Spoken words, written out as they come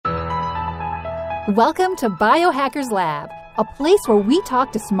Welcome to Biohackers Lab, a place where we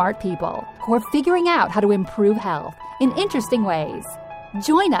talk to smart people who are figuring out how to improve health in interesting ways.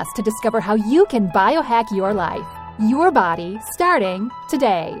 Join us to discover how you can biohack your life, your body, starting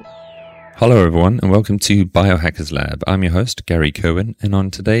today. Hello everyone and welcome to Biohackers Lab. I'm your host, Gary Cohen, and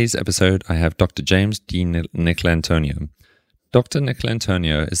on today's episode I have Dr. James D. Nicolantonio. Dr.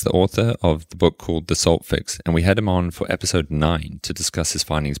 Nicolantonio is the author of the book called The Salt Fix, and we had him on for episode 9 to discuss his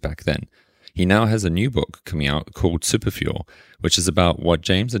findings back then. He now has a new book coming out called Superfuel, which is about what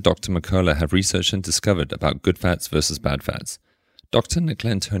James and Dr. Mercola have researched and discovered about good fats versus bad fats. Dr.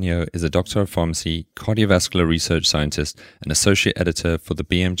 Nicolantonio is a doctor of pharmacy, cardiovascular research scientist, and associate editor for the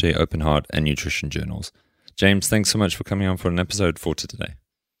BMJ Open Heart and Nutrition journals. James, thanks so much for coming on for an episode for today.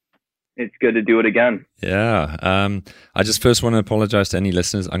 It's good to do it again. Yeah. I just first want to apologize to any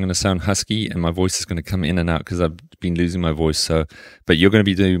listeners. I'm going to sound husky and my voice is going to come in and out because I've been losing my voice. But you're going to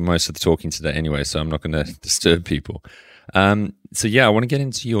be doing most of the talking today anyway, so I'm not going to disturb people. I want to get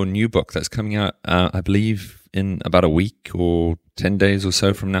into your new book that's coming out, I believe, in about a week or 10 days or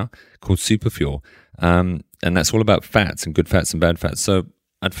so from now, called Superfuel. And that's all about fats and good fats and bad fats. So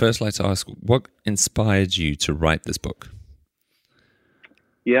I'd first like to ask, what inspired you to write this book?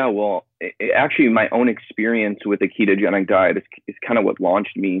 Yeah, well, actually, my own experience with the ketogenic diet is kind of what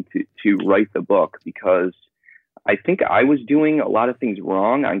launched me to write the book, because I think I was doing a lot of things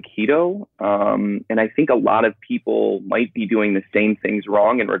wrong on keto. And I think a lot of people might be doing the same things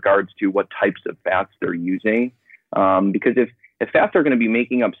wrong in regards to what types of fats they're using. Because if fats are going to be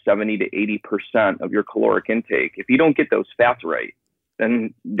making up 70 to 80% of your caloric intake, if you don't get those fats right,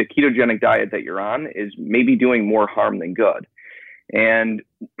 then the ketogenic diet that you're on is maybe doing more harm than good. And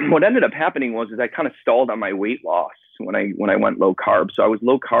what ended up happening was I kind of stalled on my weight loss when I went low carb. So I was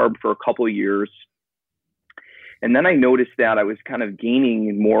low carb for a couple of years. And then I noticed that I was kind of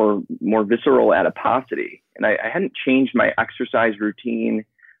gaining more visceral adiposity. And I hadn't changed my exercise routine.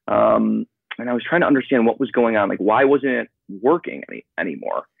 And I was trying to understand what was going on. Like, why wasn't it working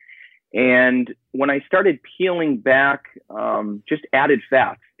anymore? And when I started peeling back just added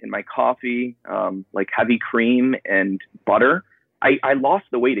fats in my coffee, like heavy cream and butter, I lost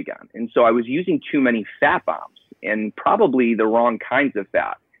the weight again. And so I was using too many fat bombs and probably the wrong kinds of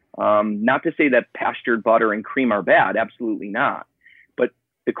fat. Not to say that pastured butter and cream are bad, absolutely not. But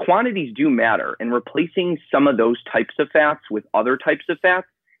the quantities do matter, and replacing some of those types of fats with other types of fats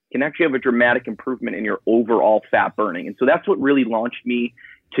can actually have a dramatic improvement in your overall fat burning. And so that's what really launched me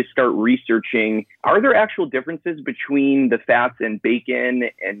to start researching, are there actual differences between the fats in bacon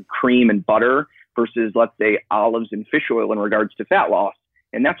and cream and butter versus, let's say, olives and fish oil in regards to fat loss?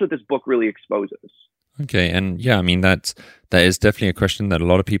 And that's what this book really exposes. Okay, and yeah, I mean, that is definitely a question that a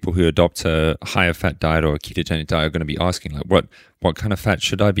lot of people who adopt a higher fat diet or a ketogenic diet are going to be asking, like, what kind of fat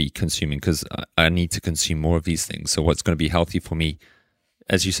should I be consuming? Because I need to consume more of these things. So what's going to be healthy for me?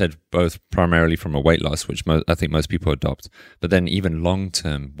 As you said, both primarily from a weight loss, which I think most people adopt, but then even long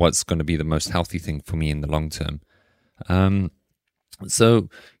term, what's going to be the most healthy thing for me in the long term? So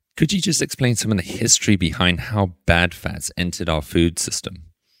could you just explain some of the history behind how bad fats entered our food system?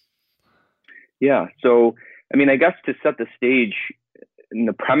 Yeah. So, I mean, I guess to set the stage in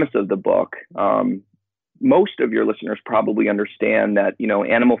the premise of the book, most of your listeners probably understand that,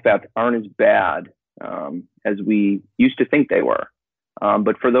 animal fats aren't as bad as we used to think they were.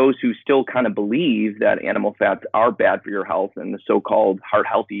 But for those who still kind of believe that animal fats are bad for your health and the so-called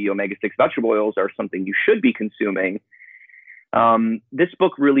heart-healthy omega-6 vegetable oils are something you should be consuming, this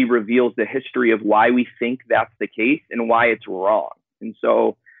book really reveals the history of why we think that's the case and why it's wrong. And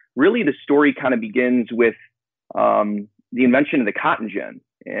so really the story kind of begins with the invention of the cotton gin.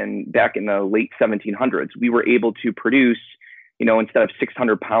 And back in the late 1700s, we were able to produce, instead of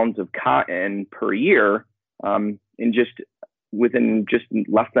 600 pounds of cotton per year, within just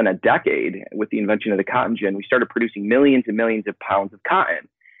less than a decade, with the invention of the cotton gin, we started producing millions and millions of pounds of cotton.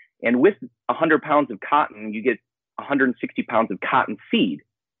 And with 100 pounds of cotton, you get 160 pounds of cotton seed.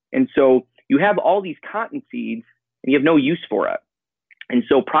 And so you have all these cotton seeds and you have no use for it. And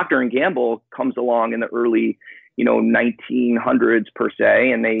so Procter & Gamble comes along in the early, 1900s per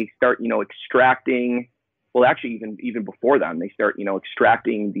se, and they start, extracting, well, actually even before then, they start,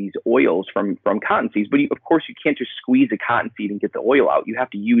 extracting these oils from cotton seeds. But of course, you can't just squeeze a cotton seed and get the oil out. You have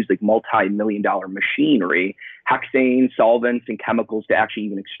to use like multi-million-dollar machinery, hexane, solvents, and chemicals to actually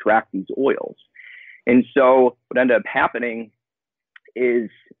even extract these oils. And so what ended up happening is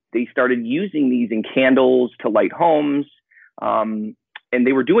they started using these in candles to light homes. And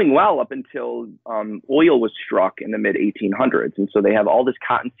they were doing well up until oil was struck in the mid 1800s. And so they have all this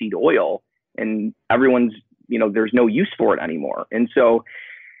cottonseed oil and everyone's, there's no use for it anymore. And so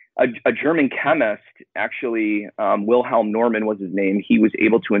a German chemist, actually, Wilhelm Norman was his name. He was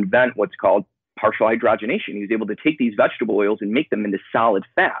able to invent what's called partial hydrogenation. He was able to take these vegetable oils and make them into solid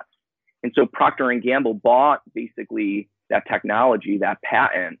fats. And so Procter & Gamble bought basically that technology, that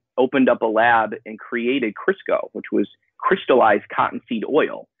patent, opened up a lab and created Crisco, which was crystallized cottonseed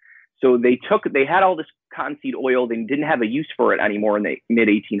oil. So they had all this cottonseed oil, they didn't have a use for it anymore in the mid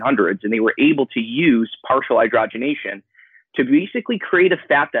 1800s, and they were able to use partial hydrogenation to basically create a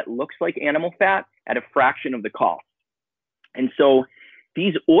fat that looks like animal fat at a fraction of the cost. And so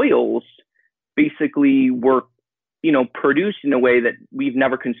these oils basically were, produced in a way that we've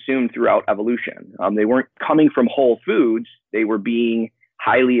never consumed throughout evolution. They weren't coming from whole foods. They were being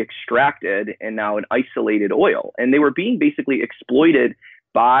highly extracted and now an isolated oil. And they were being basically exploited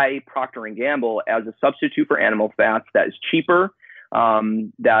by Procter & Gamble as a substitute for animal fats that is cheaper,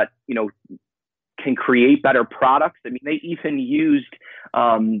 that, can create better products. I mean, they even used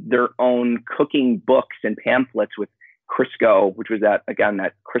their own cooking books and pamphlets with Crisco, which was that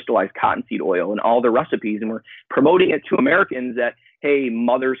crystallized cottonseed oil, and all the recipes, and we're promoting it to Americans that, hey,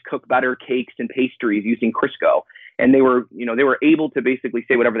 mothers cook better cakes and pastries using Crisco. And they were able to basically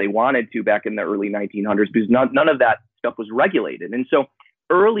say whatever they wanted to back in the early 1900s because none of that stuff was regulated. And so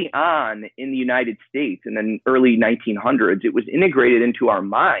early on in the United States, and then early 1900s, it was integrated into our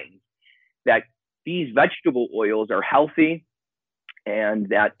minds that these vegetable oils are healthy and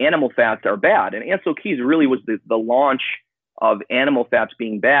that animal fats are bad. And Ancel Keys really was the launch of animal fats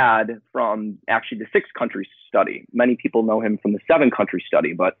being bad from actually the 6-country study. Many people know him from the 7-country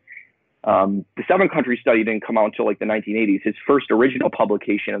study, but the 7-country study didn't come out until like the 1980s. His first original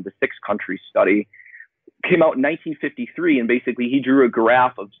publication of the 6-country study came out in 1953, and basically he drew a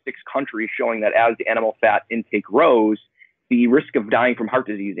graph of 6 countries showing that as animal fat intake rose, the risk of dying from heart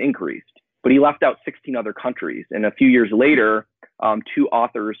disease increased. But he left out 16 other countries. And a few years later, 2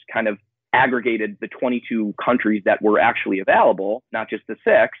 authors kind of aggregated the 22 countries that were actually available, not just the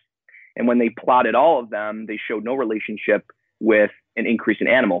 6. And when they plotted all of them, they showed no relationship with an increase in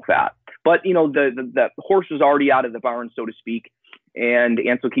animal fat. But, the horse was already out of the barn, so to speak. And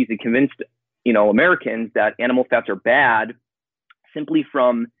Ancel Keys had convinced, Americans that animal fats are bad simply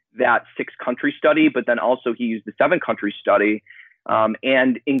from that 6-country study. But then also he used the 7-country study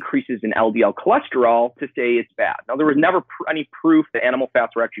and increases in LDL cholesterol to say it's bad. Now, there was never any proof that animal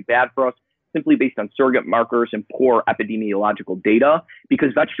fats were actually bad for us, simply based on surrogate markers and poor epidemiological data, because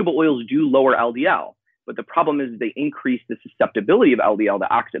vegetable oils do lower LDL. But the problem is they increase the susceptibility of LDL to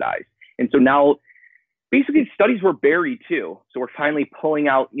oxidize. And so now, basically, studies were buried too. So we're finally pulling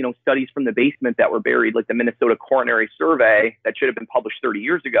out, studies from the basement that were buried, like the Minnesota Coronary Survey that should have been published 30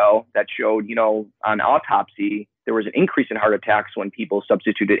 years ago that showed, on autopsy, there was an increase in heart attacks when people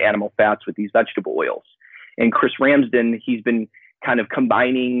substituted animal fats with these vegetable oils. And Chris Ramsden, he's been kind of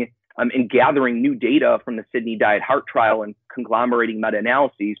combining and gathering new data from the Sydney Diet Heart Trial and conglomerating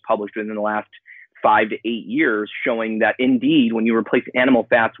meta-analyses published within the last 5 to 8 years, showing that indeed, when you replace animal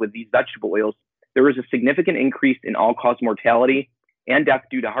fats with these vegetable oils, there is a significant increase in all-cause mortality and death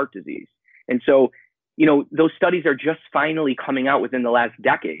due to heart disease. And so, those studies are just finally coming out within the last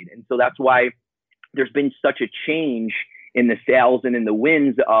decade. And so that's why there's been such a change in the sales and in the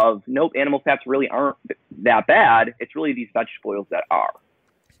winds of, nope, animal fats really aren't that bad. It's really these vegetable oils that are.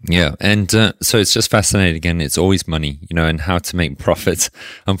 Yeah, and so it's just fascinating. Again, it's always money, and how to make profits.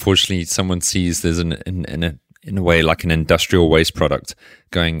 Unfortunately, someone sees there's in a way like an industrial waste product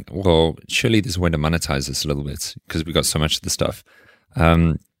going, well, surely there's a way to monetize this a little bit because we've got so much of the stuff.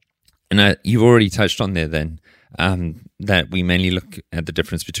 And you've already touched on there then that we mainly look at the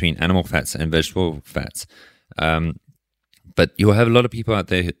difference between animal fats and vegetable fats. But you'll have a lot of people out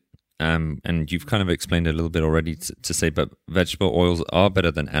there, and you've kind of explained it a little bit already to say, but vegetable oils are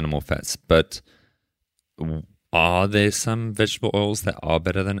better than animal fats. But are there some vegetable oils that are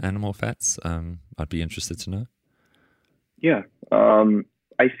better than animal fats? I'd be interested to know. Yeah.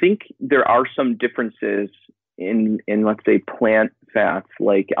 I think there are some differences in let's say, plant fats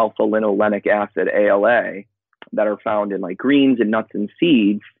like alpha-linolenic acid, ALA, that are found in like greens and nuts and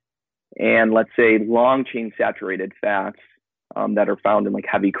seeds, and let's say long-chain saturated fats that are found in like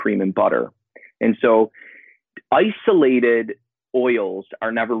heavy cream and butter. And so isolated oils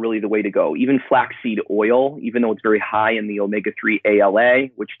are never really the way to go. Even flaxseed oil, even though it's very high in the omega-3 ALA,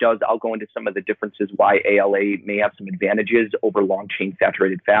 which I'll go into some of the differences why ALA may have some advantages over long-chain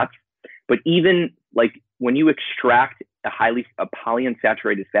saturated fats. But even like when you extract a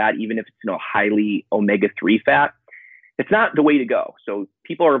polyunsaturated fat, even if it's highly omega-3 fat, it's not the way to go. So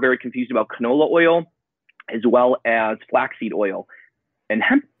people are very confused about canola oil as well as flaxseed oil and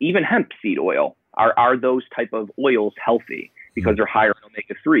hemp seed oil. Are those type of oils healthy because they're higher in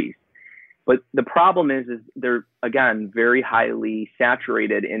omega-3s. But the problem is they're, again, very highly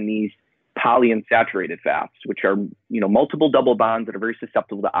saturated in these polyunsaturated fats, which are, multiple double bonds that are very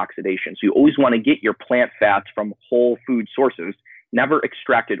susceptible to oxidation. So you always want to get your plant fats from whole food sources, never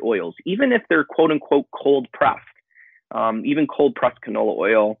extracted oils, even if they're quote unquote cold pressed. Even cold pressed canola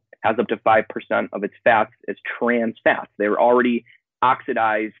oil has up to 5% of its fats as trans fats. They're already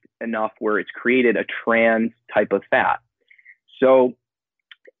oxidized enough where it's created a trans type of fat. So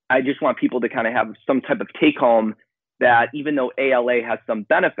I just want people to kind of have some type of take home that even though ALA has some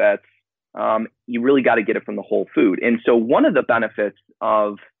benefits, you really got to get it from the whole food. And so one of the benefits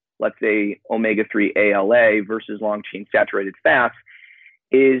of, let's say, omega-3 ALA versus long chain saturated fats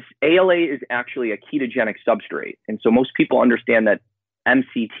is ALA is actually a ketogenic substrate. And so most people understand that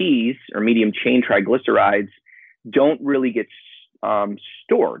MCTs, or medium chain triglycerides, don't really get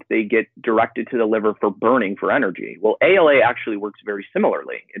stored. They get directed to the liver for burning for energy. Well, ALA actually works very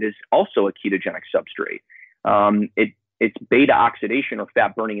similarly. It is also a ketogenic substrate. Its beta oxidation or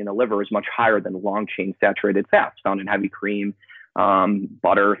fat burning in the liver is much higher than long chain saturated fats found in heavy cream,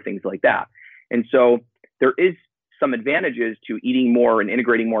 butter, things like that. And so there is some advantages to eating more and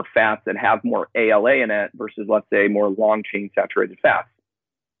integrating more fats that have more ALA in it versus, let's say, more long chain saturated fats.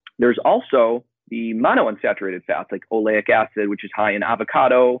 There's also the monounsaturated fats like oleic acid, which is high in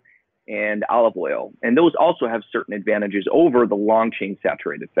avocado and olive oil. And those also have certain advantages over the long chain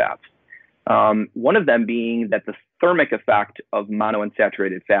saturated fats. One of them being that the thermic effect of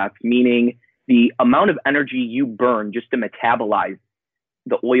monounsaturated fats, meaning the amount of energy you burn just to metabolize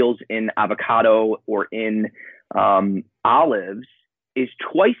the oils in avocado or in olives, is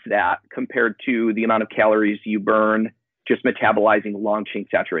twice that compared to the amount of calories you burn just metabolizing long chain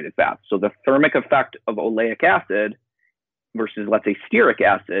saturated fats. So the thermic effect of oleic acid versus, let's say, stearic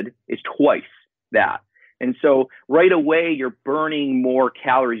acid is twice that. And so right away, you're burning more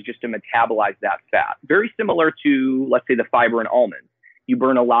calories just to metabolize that fat. Very similar to, let's say, the fiber in almonds. You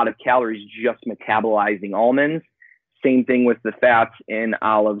burn a lot of calories just metabolizing almonds. Same thing with the fats in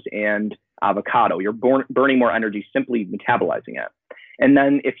olives and avocado. You're burning more energy simply metabolizing it. And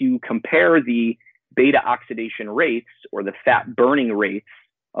then if you compare the beta oxidation rates or the fat burning rates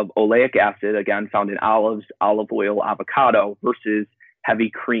of oleic acid, again, found in olives, olive oil, avocado, versus heavy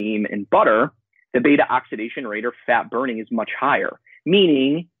cream and butter, the beta oxidation rate or fat burning is much higher,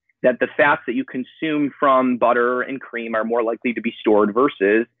 meaning that the fats that you consume from butter and cream are more likely to be stored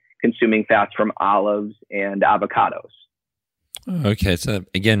versus consuming fats from olives and avocados. Okay, so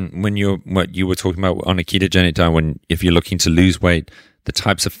again, what you were talking about on a ketogenic diet, if you're looking to lose weight, the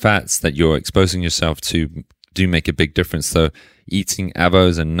types of fats that you're exposing yourself to do make a big difference. So eating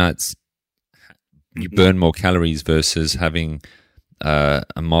avos and nuts, you burn more calories versus having a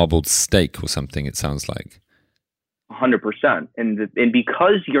marbled steak or something, it sounds like. 100%. And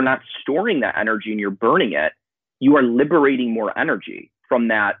because you're not storing that energy and you're burning it, you are liberating more energy from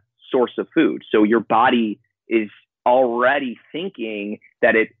that source of food. So your body is already thinking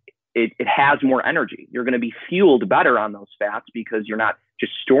that it has more energy. You're going to be fueled better on those fats because you're not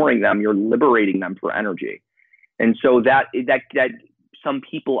just storing them, you're liberating them for energy. And so that some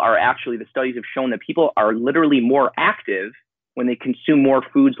people are actually, the studies have shown that people are literally more active when they consume more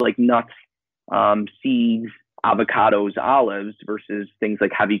foods like nuts, seeds, avocados, olives versus things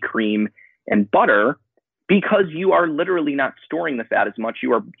like heavy cream and butter, because you are literally not storing the fat as much.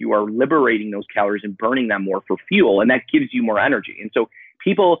 You are liberating those calories and burning them more for fuel, and that gives you more energy. And so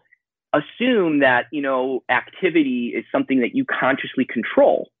people assume that, activity is something that you consciously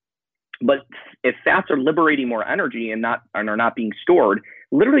control. But if fats are liberating more energy and are not being stored,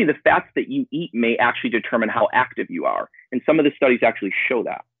 literally the fats that you eat may actually determine how active you are. And some of the studies actually show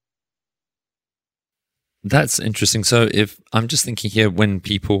that. That's interesting. So if I'm just thinking here, when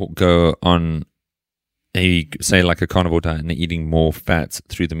people go on say like a carnivore diet and they're eating more fat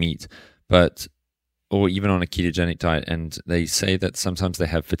through the meat, or even on a ketogenic diet, and they say that sometimes they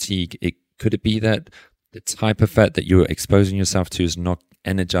have fatigue, could it be that the type of fat that you're exposing yourself to is not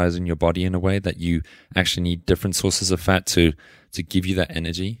energizing your body in a way that you actually need different sources of fat to give you that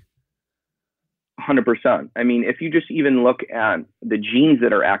energy? 100%. I mean, if you just even look at the genes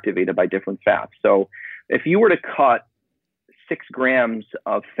that are activated by different fats. So if you were to cut 6 grams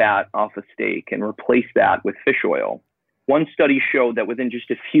of fat off a steak and replace that with fish oil, one study showed that within just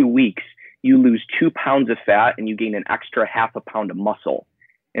a few weeks, you lose 2 pounds of fat and you gain an extra 0.5 pound of muscle.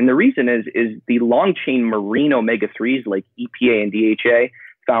 And the reason is the long chain marine omega-3s like EPA and DHA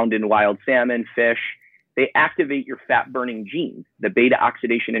found in wild salmon, fish, they activate your fat burning genes, the beta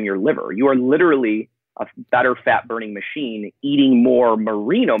oxidation in your liver. You are literally a better fat burning machine eating more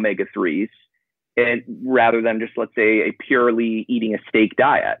marine omega-3s and rather than just, let's say, a purely eating a steak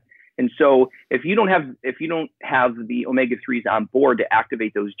diet. And so if you don't have the omega-3s on board to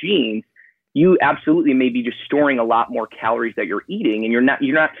activate those genes, you absolutely may be just storing a lot more calories that you're eating, and you're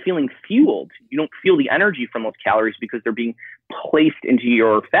not feeling fueled. You don't feel the energy from those calories because they're being placed into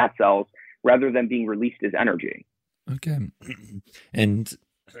your fat cells rather than being released as energy. Okay. And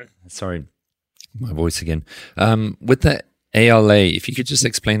sorry, my voice again. With the ALA, if you could just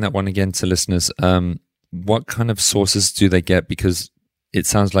explain that one again to listeners, what kind of sources do they get? Because it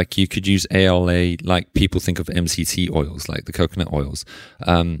sounds like you could use ALA like people think of MCT oils, like the coconut oils.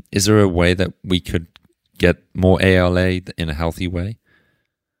 Is there a way that we could get more ALA in a healthy way?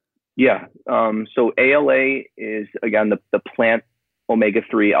 Yeah. So ALA is, again, the plant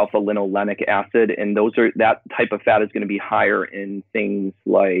omega-3 alpha linolenic acid, and that type of fat is going to be higher in things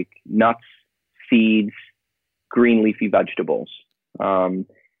like nuts, seeds, green leafy vegetables. And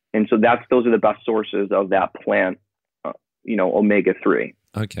so those are the best sources of that plant, omega-3.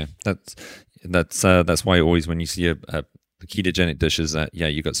 Okay. That's why always when you see a ketogenic dishes that,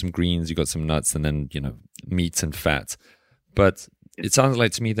 you got some greens, you got some nuts, and then, meats and fats. But it sounds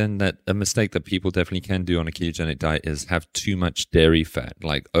like to me then that a mistake that people definitely can do on a ketogenic diet is have too much dairy fat,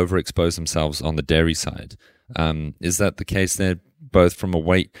 like overexpose themselves on the dairy side. Is that the case there, both from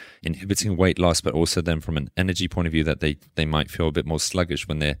inhibiting weight loss, but also then from an energy point of view, that they might feel a bit more sluggish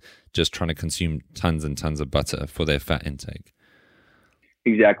when they're just trying to consume tons and tons of butter for their fat intake?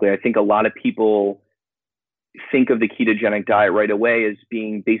 Exactly. I think a lot of people think of the ketogenic diet right away as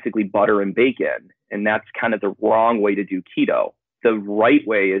being basically butter and bacon, and that's kind of the wrong way to do keto. The right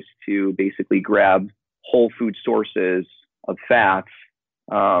way is to basically grab whole food sources of fats.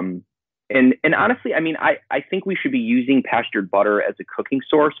 And honestly, I think we should be using pastured butter as a cooking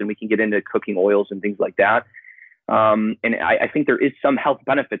source, and we can get into cooking oils and things like that. And I think there is some health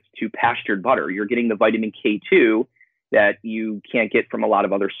benefits to pastured butter. You're getting the vitamin K2 that you can't get from a lot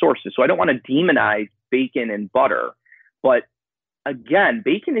of other sources. So I don't want to demonize bacon and butter, but again,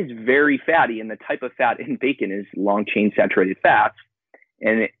 bacon is very fatty, and the type of fat in bacon is long chain saturated fats.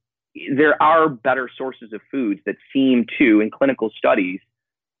 And there are better sources of foods that seem to, in clinical studies,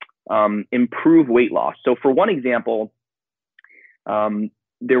 improve weight loss. So for one example,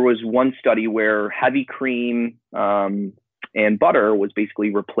 there was one study where heavy cream and butter was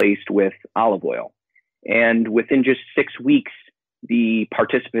basically replaced with olive oil. And within just 6 weeks, the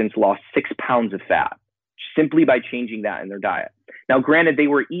participants lost 6 pounds of fat simply by changing that in their diet. Now, granted, they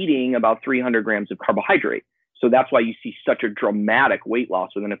were eating about 300 grams of carbohydrate. So that's why you see such a dramatic weight loss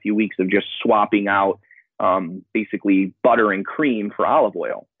within a few weeks of just swapping out basically butter and cream for olive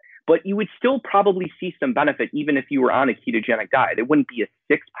oil. But you would still probably see some benefit even if you were on a ketogenic diet. It wouldn't be a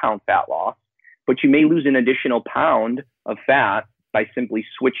 6 pound fat loss, but you may lose an additional pound of fat by simply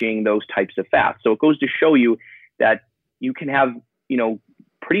switching those types of fats. So it goes to show you that you can have,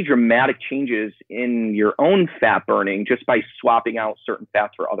 pretty dramatic changes in your own fat burning just by swapping out certain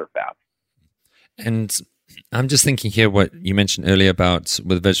fats for other fats. And I'm just thinking here what you mentioned earlier about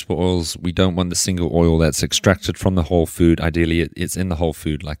with vegetable oils, we don't want the single oil that's extracted from the whole food. Ideally, it's in the whole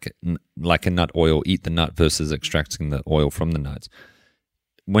food, like a nut oil, eat the nut versus extracting the oil from the nut.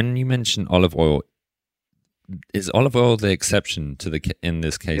 When you mention olive oil, is olive oil the exception to in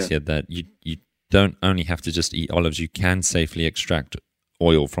this case here, that you don't only have to just eat olives, you can safely extract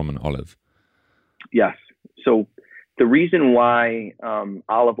oil from an olive? Yes. So the reason why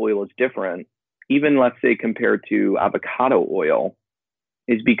olive oil is different, even let's say compared to avocado oil,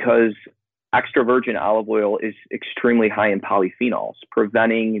 is because extra virgin olive oil is extremely high in polyphenols,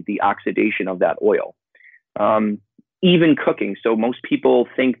 preventing the oxidation of that oil. Even cooking. So most people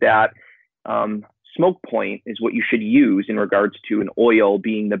think that smoke point is what you should use in regards to an oil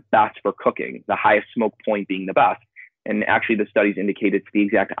being the best for cooking, the highest smoke point being the best. And actually the studies indicate it's the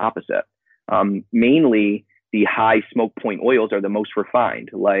exact opposite. Mainly the high smoke point oils are the most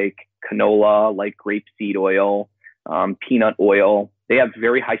refined, like canola, like grapeseed oil, peanut oil. They have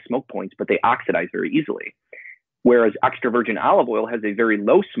very high smoke points, but they oxidize very easily. Whereas extra virgin olive oil has a very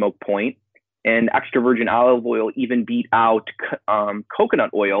low smoke point, and extra virgin olive oil even beat out coconut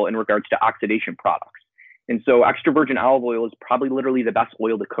oil in regards to oxidation products. And so extra virgin olive oil is probably literally the best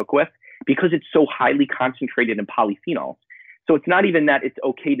oil to cook with because it's so highly concentrated in polyphenols. So it's not even that it's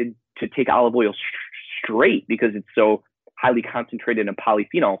okay to take olive oil straight because it's so highly concentrated in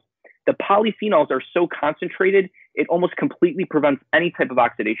polyphenols. The polyphenols are so concentrated, it almost completely prevents any type of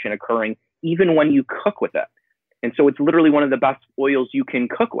oxidation occurring, even when you cook with it. And so it's literally one of the best oils you can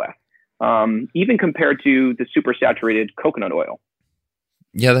cook with, even compared to the super saturated coconut oil.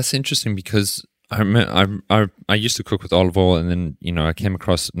 Yeah, that's interesting because I used to cook with olive oil, and then I came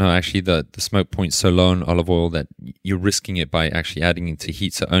across actually the smoke point's so low on olive oil that you're risking it by actually adding it to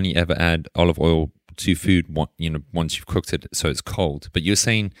heat. So only ever add olive oil to food once you've cooked it so it's cold. But you're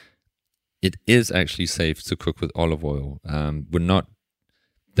saying it is actually safe to cook with olive oil. We're not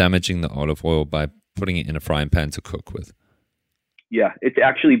damaging the olive oil by putting it in a frying pan to cook with. Yeah, it's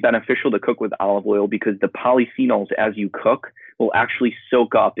actually beneficial to cook with olive oil because the polyphenols as you cook will actually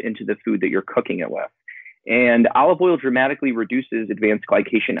soak up into the food that you're cooking it with. And olive oil dramatically reduces advanced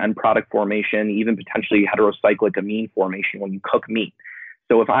glycation end product formation, even potentially heterocyclic amine formation when you cook meat.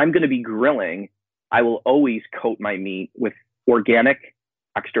 So if I'm going to be grilling, I will always coat my meat with organic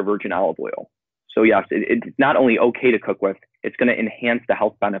extra virgin olive oil. So yes, it's not only okay to cook with, it's going to enhance the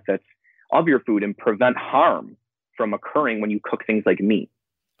health benefits of your food and prevent harm from occurring when you cook things like meat.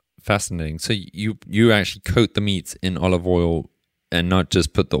 Fascinating. So you actually coat the meats in olive oil and not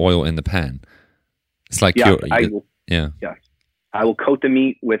just put the oil in the pan. It's like Yes, I will coat the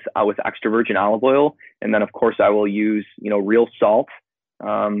meat with extra virgin olive oil, and then of course I will use real salt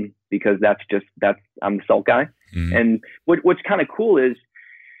because I'm the salt guy. Mm-hmm. And what's kind of cool is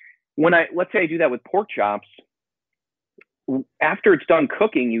let's say I do that with pork chops. After it's done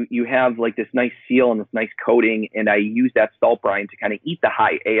cooking, you have like this nice seal and this nice coating, and I use that salt brine to kind of eat the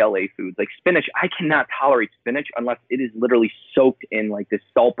high ALA foods like spinach. I cannot tolerate spinach unless it is literally soaked in like this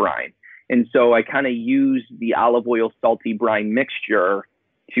salt brine. And so I kind of use the olive oil salty brine mixture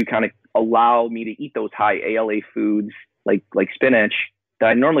to kind of allow me to eat those high ALA foods like spinach that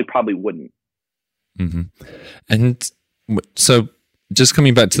I normally probably wouldn't. Mm-hmm. And so just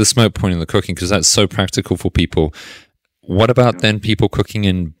coming back to the smoke point of the cooking, because that's so practical for people. What about then people cooking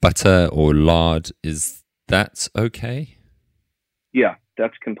in butter or lard? Is that okay? Yeah,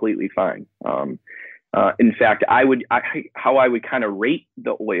 that's completely fine. In fact, how I would kind of rate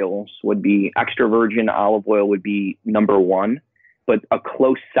the oils would be extra virgin olive oil would be number one, but a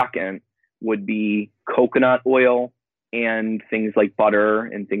close second would be coconut oil and things like butter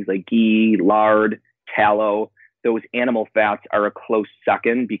and things like ghee, lard, tallow. Those animal fats are a close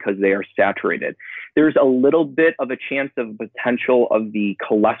second because they are saturated. There's a little bit of a chance of potential of the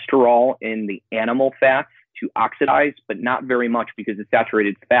cholesterol in the animal fats to oxidize, but not very much because the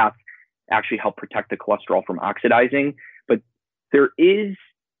saturated fats actually help protect the cholesterol from oxidizing. But there is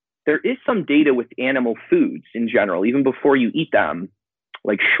some data with animal foods in general, even before you eat them,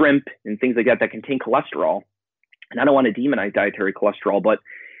 like shrimp and things like that contain cholesterol. And I don't want to demonize dietary cholesterol, but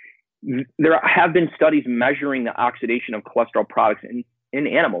there have been studies measuring the oxidation of cholesterol products in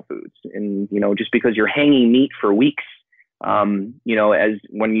animal foods. And, just because you're hanging meat for weeks, as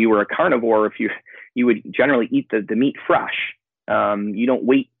when you were a carnivore, if you would generally eat the meat fresh. You don't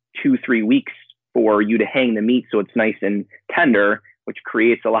wait 2-3 weeks for you to hang the meat so it's nice and tender, which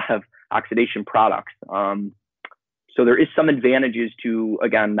creates a lot of oxidation products. So there is some advantages to,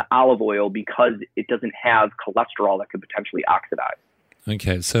 again, the olive oil because it doesn't have cholesterol that could potentially oxidize.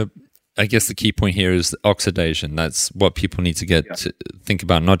 Okay, so I guess the key point here is oxidation. That's what people need to to think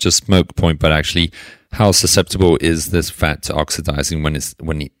about, not just smoke point, but actually how susceptible is this fat to oxidizing when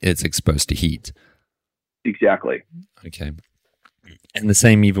it's exposed to heat. Exactly. Okay. And the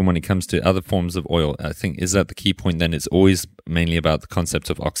same even when it comes to other forms of oil. I think, is that the key point then? It's always mainly about the concept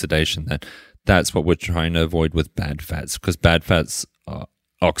of oxidation. That's what we're trying to avoid with bad fats, because bad fats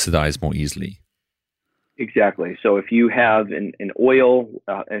oxidize more easily. Exactly. So if you have an oil,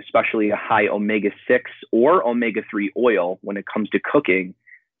 especially a high omega-6 or omega-3 oil, when it comes to cooking,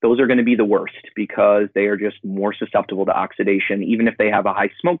 those are going to be the worst because they are just more susceptible to oxidation. Even if they have a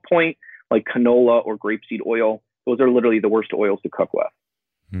high smoke point, like canola or grapeseed oil, those are literally the worst oils to cook with.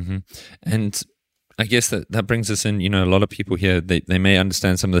 Mm-hmm. And I guess that brings us in, a lot of people here, they may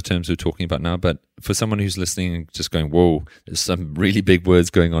understand some of the terms we're talking about now, but for someone who's listening and just going, whoa, there's some really big words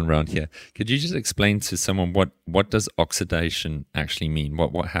going on around here. Could you just explain to someone what does oxidation actually mean?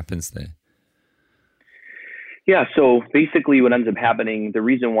 What happens there? Yeah, so basically what ends up happening, the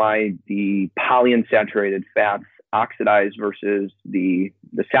reason why the polyunsaturated fats oxidize versus the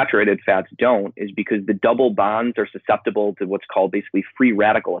saturated fats don't is because the double bonds are susceptible to what's called basically free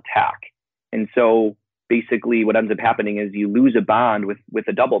radical attack. And so basically what ends up happening is you lose a bond with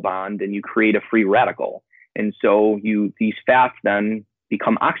a double bond and you create a free radical. And so these fats then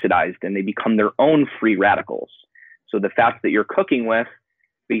become oxidized and they become their own free radicals. So the fats that you're cooking with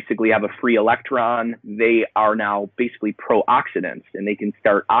basically have a free electron. They are now basically pro-oxidants and they can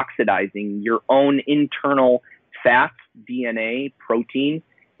start oxidizing your own internal fats, DNA, protein.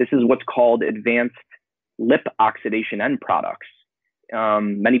 This is what's called advanced lip oxidation end products.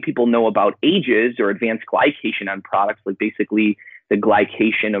 Many people know about AGEs or advanced glycation end products, like basically the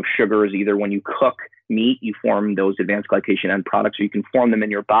glycation of sugars. Either when you cook meat, you form those advanced glycation end products, or you can form them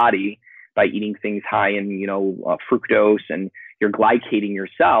in your body by eating things high in, fructose, and you're glycating your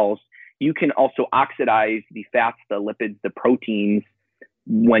cells. You can also oxidize the fats, the lipids, the proteins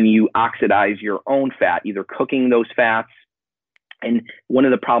when you oxidize your own fat, either cooking those fats. And one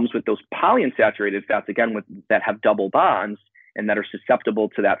of the problems with those polyunsaturated fats, again, that have double bonds and that are susceptible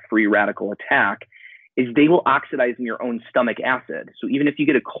to that free radical attack, is they will oxidize in your own stomach acid. So even if you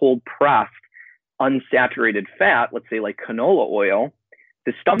get a cold pressed unsaturated fat, let's say like canola oil,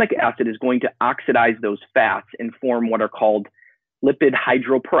 the stomach acid is going to oxidize those fats and form what are called lipid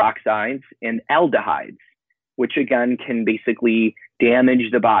hydroperoxides and aldehydes, which again can basically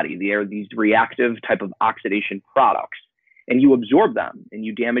damage the body. They are these reactive type of oxidation products, and you absorb them and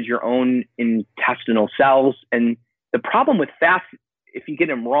you damage your own intestinal cells. And the problem with fats, if you get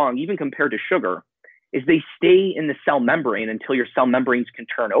them wrong, even compared to sugar, is they stay in the cell membrane until your cell membranes can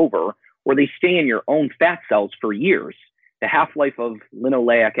turn over, or they stay in your own fat cells for years. The half-life of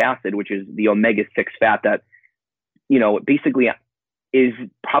linoleic acid, which is the omega-6 fat that, basically is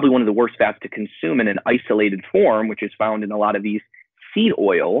probably one of the worst fats to consume in an isolated form, which is found in a lot of these seed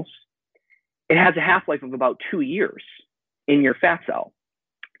oils, it has a half-life of about 2 years in your fat cell.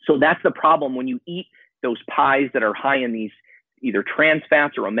 So that's the problem when you eat those pies that are high in these either trans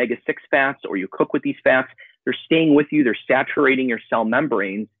fats or omega-6 fats, or you cook with these fats. They're staying with you, they're saturating your cell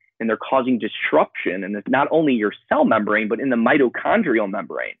membranes, and they're causing disruption. And it's not only your cell membrane, but in the mitochondrial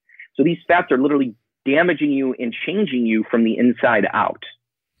membrane. So these fats are literally damaging you and changing you from the inside out.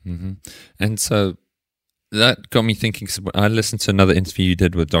 Mm-hmm. And so that got me thinking. I listened to another interview you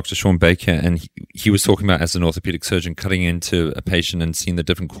did with Dr. Sean Baker, and he was talking about, as an orthopedic surgeon, cutting into a patient and seeing the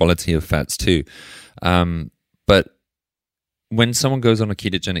different quality of fats too. But when someone goes on a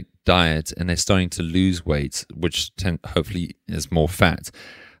ketogenic diet and they're starting to lose weight, which hopefully is more fat,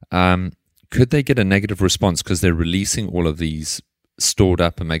 could they get a negative response because they're releasing all of these stored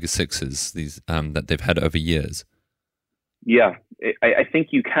up omega-6s, these that they've had over years? Yeah, I think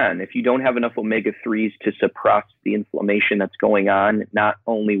you can. If you don't have enough omega-3s to suppress the inflammation that's going on, not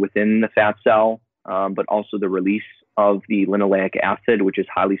only within the fat cell, but also the release of the linoleic acid, which is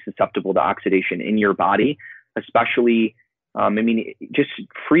highly susceptible to oxidation in your body, especially, just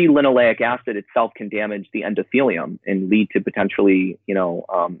free linoleic acid itself can damage the endothelium and lead to potentially,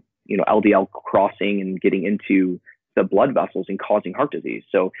 LDL crossing and getting into the blood vessels and causing heart disease.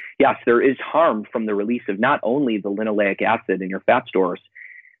 So yes, there is harm from the release of not only the linoleic acid in your fat stores,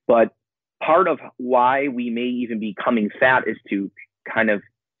 but part of why we may even be becoming fat is to kind of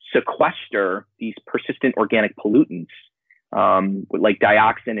sequester these persistent organic pollutants, like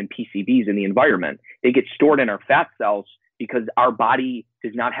dioxin and PCBs in the environment. They get stored in our fat cells because our body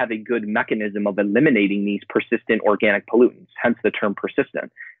does not have a good mechanism of eliminating these persistent organic pollutants, hence the term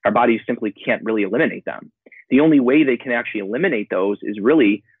persistent. Our bodies simply can't really eliminate them. The only way they can actually eliminate those is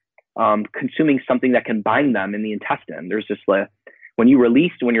really consuming something that can bind them in the intestine. There's this, when you're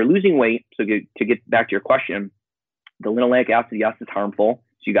losing weight, so to get back to your question, the linoleic acid, yes, is harmful.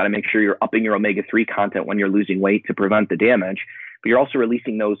 So you got to make sure you're upping your omega-3 content when you're losing weight to prevent the damage, but you're also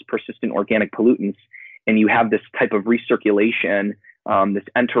releasing those persistent organic pollutants. And you have this type of recirculation, this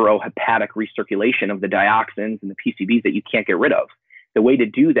enterohepatic recirculation of the dioxins and the PCBs that you can't get rid of. The way to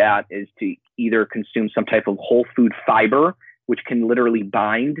do that is to either consume some type of whole food fiber, which can literally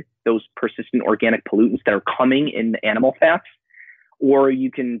bind those persistent organic pollutants that are coming in the animal fats, or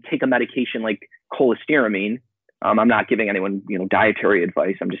you can take a medication like cholestyramine. I'm not giving anyone, dietary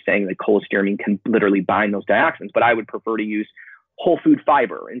advice. I'm just saying that cholestyramine can literally bind those dioxins, but I would prefer to use whole food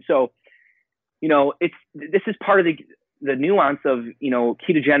fiber. And so, this is part of the nuance of,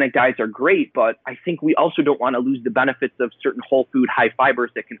 ketogenic diets are great, but I think we also don't want to lose the benefits of certain whole food high fibers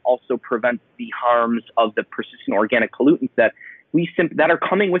that can also prevent the harms of the persistent organic pollutants that are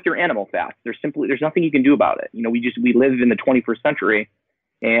coming with your animal fats. There's nothing you can do about it. We live in the 21st century,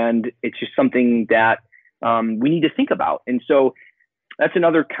 and it's just something that we need to think about. And so that's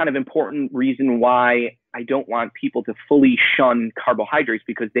another kind of important reason why I don't want people to fully shun carbohydrates,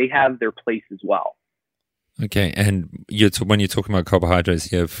 because they have their place as well. Okay, and when you're talking about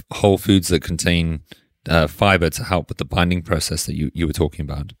carbohydrates, you have whole foods that contain fiber to help with the binding process that you were talking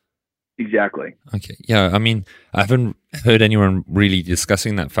about. Exactly. Okay, yeah, I haven't heard anyone really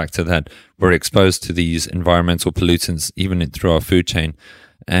discussing that factor, that we're exposed to these environmental pollutants even through our food chain.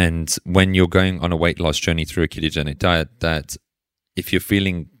 And when you're going on a weight loss journey through a ketogenic diet, that if you're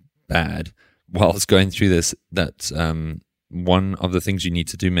feeling bad whilst going through this, that one of the things you need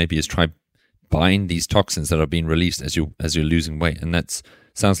to do maybe is try bind these toxins that are being released as you're losing weight. And that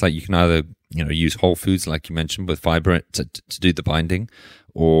sounds like you can either use whole foods like you mentioned with fiber to do the binding,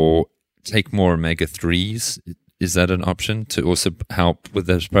 or take more omega-3s? Is that an option to also help with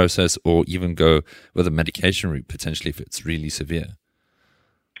this process, or even go with a medication route potentially if it's really severe?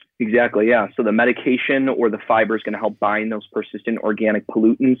 Exactly, yeah. So the medication or the fiber is going to help bind those persistent organic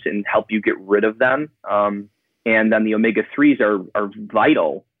pollutants and help you get rid of them. And then the omega-3s are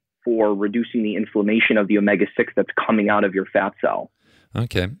vital for reducing the inflammation of the omega-6 that's coming out of your fat cell.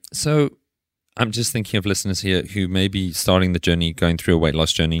 Okay. So I'm just thinking of listeners here who may be starting the journey, going through a weight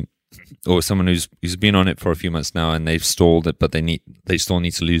loss journey, or someone who's been on it for a few months now and they've stalled it, but they still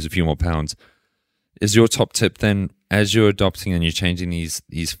need to lose a few more pounds. Is your top tip then, as you're adopting and you're changing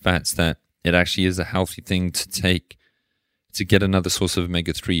these fats, that it actually is a healthy thing to take to get another source of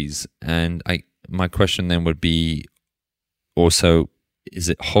omega-3s? And my question then would be also, is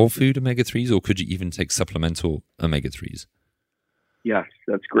it whole food omega-3s, or could you even take supplemental omega-3s? Yes,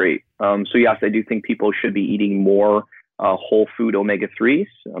 that's great. So yes, I do think people should be eating more whole food omega-3s,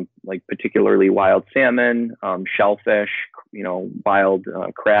 like particularly wild salmon, shellfish, wild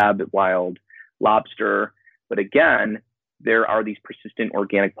crab, wild lobster. But again, there are these persistent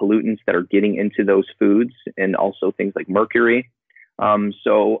organic pollutants that are getting into those foods, and also things like mercury.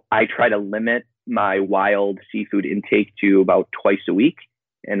 So I try to limit my wild seafood intake to about twice a week.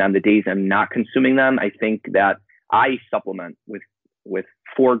 And on the days I'm not consuming them, I think that I supplement with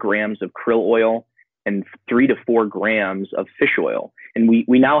 4 grams of krill oil and 3 to 4 grams of fish oil. And we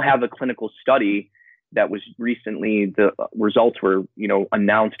now have a clinical study that was recently, the results were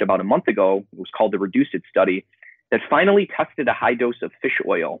announced about a month ago. It was called the REDUCE-IT study, that finally tested a high dose of fish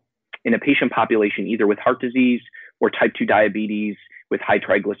oil in a patient population either with heart disease or type 2 diabetes with high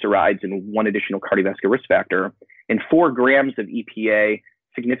triglycerides and one additional cardiovascular risk factor. And 4 grams of EPA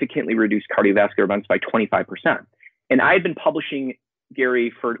significantly reduced cardiovascular events by 25%. And I had been publishing,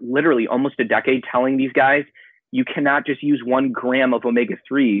 Gary, for literally almost a decade, telling these guys, you cannot just use 1 gram of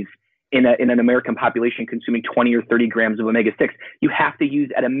omega-3s in an American population consuming 20 or 30 grams of omega-6. You have to use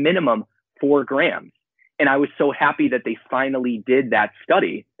at a minimum 4 grams. And I was so happy that they finally did that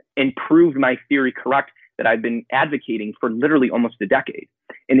study and proved my theory correct that I've been advocating for literally almost a decade.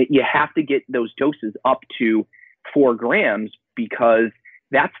 And you have to get those doses up to 4 grams, because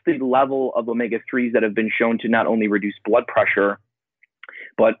that's the level of omega-3s that have been shown to not only reduce blood pressure,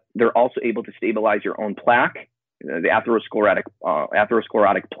 but they're also able to stabilize your own plaque, the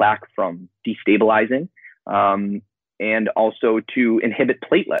atherosclerotic plaque from destabilizing, and also to inhibit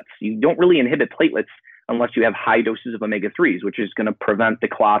platelets. You don't really inhibit platelets unless you have high doses of omega-3s, which is going to prevent the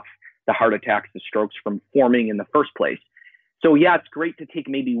clots, the heart attacks, the strokes from forming in the first place. So yeah, it's great to take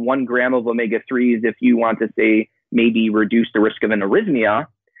maybe 1 gram of omega-3s if you want to say maybe reduce the risk of an arrhythmia.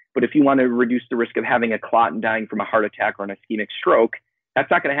 But if you want to reduce the risk of having a clot and dying from a heart attack or an ischemic stroke, that's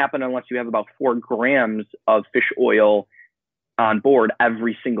not going to happen unless you have about 4 grams of fish oil on board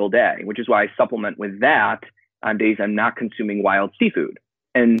every single day, which is why I supplement with that on days I'm not consuming wild seafood.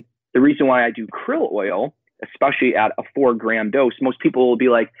 And the reason why I do krill oil, especially at a 4 gram dose, most people will be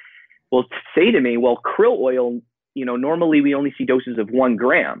like, will say to me, well, krill oil, normally we only see doses of 1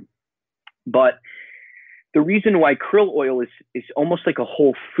 gram. But the reason why krill oil is almost like a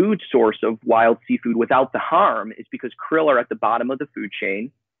whole food source of wild seafood without the harm is because krill are at the bottom of the food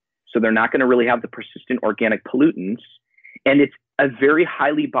chain. So they're not going to really have the persistent organic pollutants. And it's a very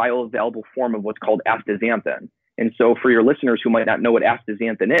highly bioavailable form of what's called astaxanthin. And so for your listeners who might not know what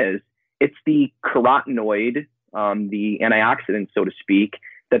astaxanthin is, it's the carotenoid, the antioxidant, so to speak,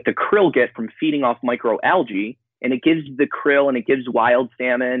 that the krill get from feeding off microalgae. And it gives the krill, and it gives wild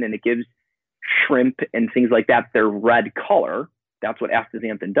salmon, and it gives shrimp and things like that their red color. That's what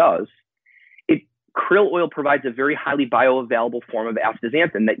astaxanthin does. Krill oil provides a very highly bioavailable form of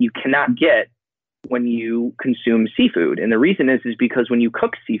astaxanthin that you cannot get when you consume seafood. And the reason is because when you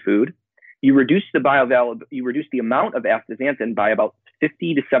cook seafood, you reduce the amount of astaxanthin by about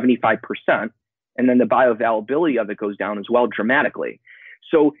 50 to 75%, and then the bioavailability of it goes down as well dramatically.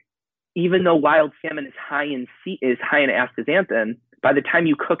 So even though wild salmon is high in astaxanthin, by the time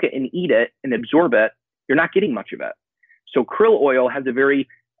you cook it and eat it and absorb it, you're not getting much of it. So krill oil has a very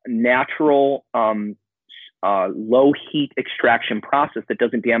natural, low heat extraction process that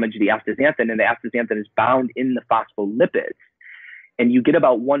doesn't damage the astaxanthin, and the astaxanthin is bound in the phospholipids. And you get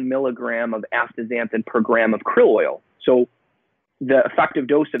about 1 milligram of astaxanthin per gram of krill oil. So the effective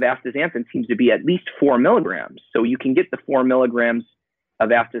dose of astaxanthin seems to be at least 4 milligrams. So you can get the 4 milligrams of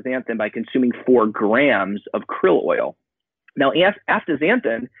astaxanthin by consuming 4 grams of krill oil. Now,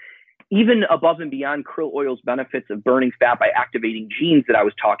 astaxanthin even above and beyond krill oil's benefits of burning fat by activating genes that I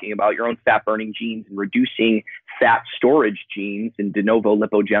was talking about, your own fat burning genes and reducing fat storage genes and de novo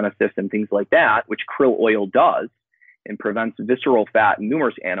lipogenesis and things like that, which krill oil does and prevents visceral fat in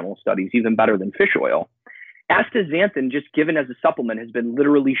numerous animal studies, even better than fish oil. Astaxanthin, just given as a supplement, has been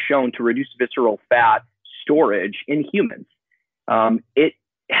literally shown to reduce visceral fat storage in humans. It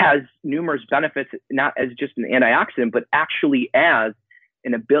has numerous benefits, not as just an antioxidant, but actually as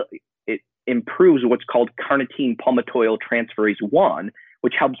an ability. It improves what's called carnitine palmitoyl transferase 1,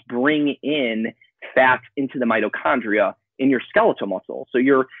 which helps bring in fats into the mitochondria in your skeletal muscle. So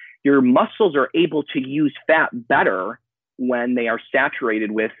your muscles are able to use fat better when they are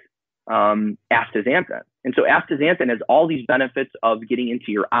saturated with astaxanthin. And so astaxanthin has all these benefits of getting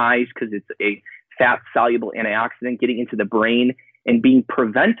into your eyes because it's a fat-soluble antioxidant, getting into the brain, and being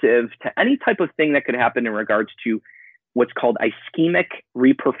preventive to any type of thing that could happen in regards to what's called ischemic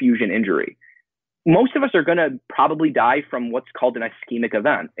reperfusion injury. Most of us are going to probably die from what's called an ischemic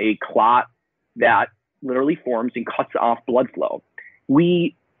event, a clot that literally forms and cuts off blood flow.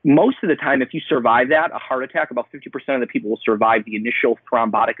 Most of the time, if you survive that, a heart attack, about 50% of the people will survive the initial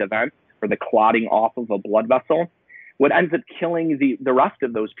thrombotic event or the clotting off of a blood vessel. What ends up killing the rest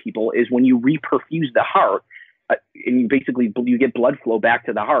of those people is when you reperfuse the heart, and you get blood flow back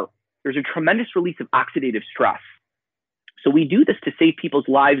to the heart. There's a tremendous release of oxidative stress. So we do this to save people's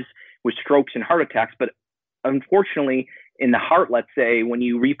lives with strokes and heart attacks. But unfortunately, in the heart, let's say, when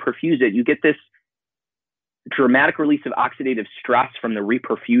you reperfuse it, you get this dramatic release of oxidative stress from the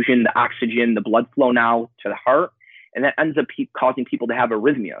reperfusion, the oxygen, the blood flow now to the heart. And that ends up causing people to have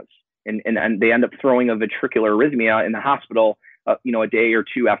arrhythmias. And they end up throwing a ventricular arrhythmia in the hospital, a day or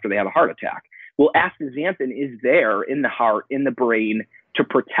two after they have a heart attack. Well, astaxanthin is there in the heart, in the brain, to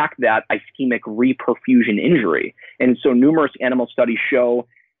protect that ischemic reperfusion injury. And so numerous animal studies show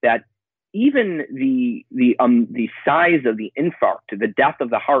that even the size of the infarct, the death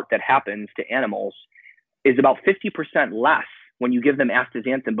of the heart that happens to animals, is about 50% less when you give them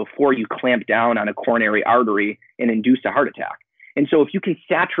astaxanthin before you clamp down on a coronary artery and induce a heart attack. And so if you can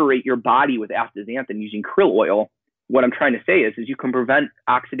saturate your body with astaxanthin using krill oil, what I'm trying to say is you can prevent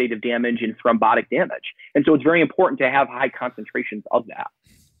oxidative damage and thrombotic damage. And so it's very important to have high concentrations of that.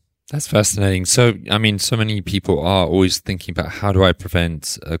 That's fascinating. So, I mean, so many people are always thinking about how do I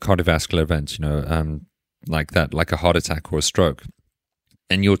prevent a cardiovascular event, like that, like a heart attack or a stroke.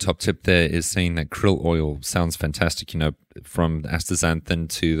 And your top tip there is saying that krill oil sounds fantastic, from astaxanthin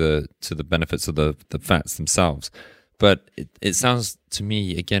to the benefits of the fats themselves. But it sounds to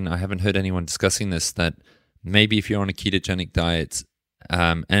me, again, I haven't heard anyone discussing this, that maybe if you're on a ketogenic diet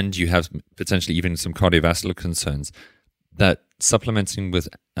and you have potentially even some cardiovascular concerns, that supplementing with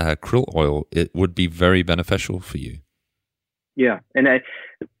krill oil, it would be very beneficial for you. Yeah. And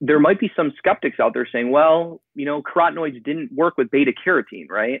there might be some skeptics out there saying, well, carotenoids didn't work with beta carotene,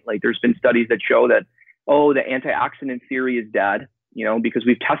 right? Like there's been studies that show that, the antioxidant theory is dead, because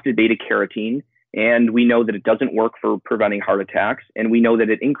we've tested beta carotene and we know that it doesn't work for preventing heart attacks. And we know that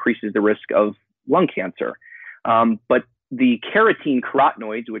it increases the risk of lung cancer. But the carotene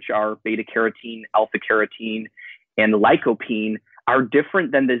carotenoids, which are beta carotene, alpha carotene, and lycopene, are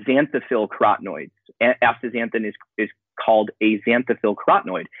different than the xanthophyll carotenoids. Astaxanthin is called a xanthophyll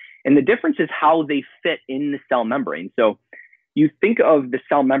carotenoid. And the difference is how they fit in the cell membrane. So you think of the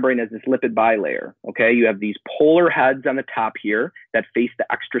cell membrane as this lipid bilayer, okay? You have these polar heads on the top here that face the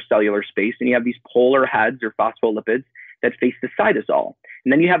extracellular space, and you have these polar heads or phospholipids that face the cytosol.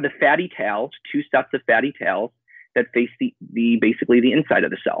 And then you have the fatty tails, two sets of fatty tails that face basically the inside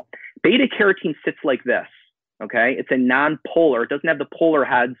of the cell. Beta carotene sits like this, okay? It's a non-polar. It doesn't have the polar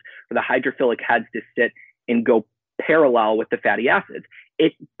heads or the hydrophilic heads to sit and go parallel with the fatty acids.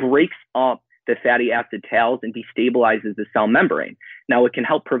 It breaks up the fatty acid tails and destabilizes the cell membrane. Now, it can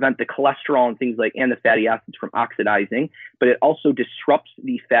help prevent the cholesterol and things and the fatty acids from oxidizing, but it also disrupts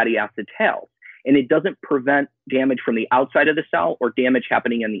the fatty acid tails. And it doesn't prevent damage from the outside of the cell or damage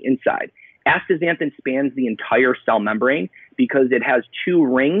happening on the inside. Astaxanthin spans the entire cell membrane because it has two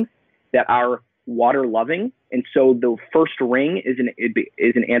rings that are water-loving. And so the first ring is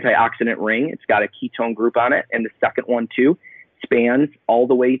an antioxidant ring. It's got a ketone group on it. And the second one, too, spans all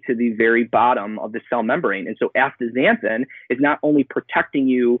the way to the very bottom of the cell membrane. And so astaxanthin is not only protecting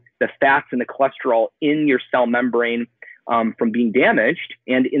you, the fats and the cholesterol in your cell membrane from being damaged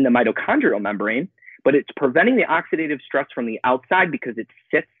and in the mitochondrial membrane, but it's preventing the oxidative stress from the outside because it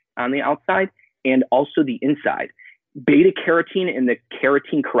sits on the outside and also the inside. Beta carotene and the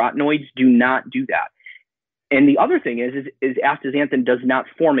carotene carotenoids do not do that. And the other thing is astaxanthin does not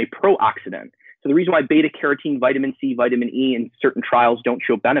form a pro-oxidant. So the reason why beta carotene, vitamin C, vitamin E in certain trials don't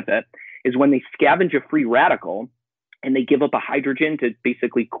show benefit is when they scavenge a free radical and they give up a hydrogen to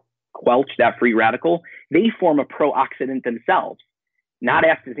basically quelch that free radical, they form a pro-oxidant themselves, not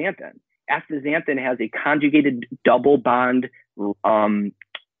astaxanthin. Astaxanthin has a conjugated double bond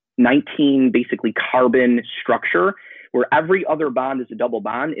 19 basically carbon structure where every other bond is a double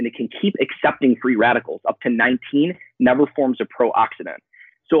bond and it can keep accepting free radicals up to 19, never forms a pro-oxidant.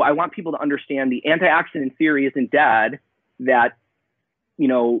 So I want people to understand the antioxidant theory isn't dead, that, you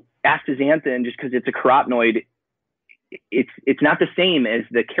know, astaxanthin, just because it's a carotenoid, it's not the same as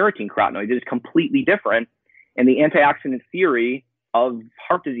the carotene carotenoid. It is completely different. And the antioxidant theory of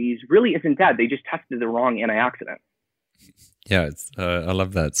heart disease really isn't dead. They just tested the wrong antioxidant. Yeah, I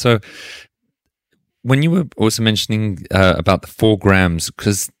love that. So when you were also mentioning about the 4 grams,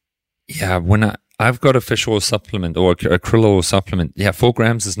 because, yeah, when I've got a fish oil supplement or a krill oil supplement, 4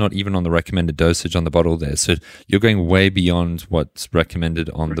 grams is not even on the recommended dosage on the bottle there. So you're going way beyond what's recommended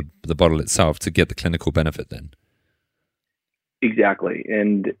on the bottle itself to get the clinical benefit then. Exactly.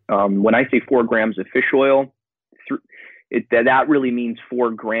 And when I say 4 grams of fish oil, that really means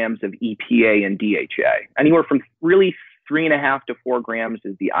 4 grams of EPA and DHA. Anywhere from really 3.5 to 4 grams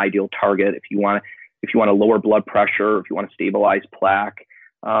is the ideal target if you want to lower blood pressure, if you want to stabilize plaque.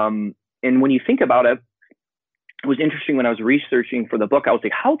 And when you think about it, it was interesting when I was researching for the book, I was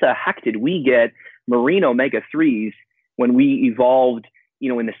like, how the heck did we get marine omega-3s when we evolved, you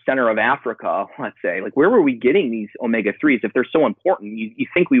know, in the center of Africa, let's say? Like, where were we getting these omega-3s? If they're so important, you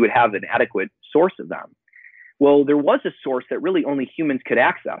think we would have an adequate source of them. Well, there was a source that really only humans could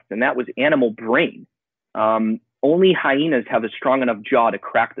access, and that was animal brain. Only hyenas have a strong enough jaw to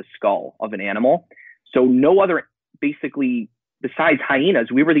crack the skull of an animal. So no other, basically, besides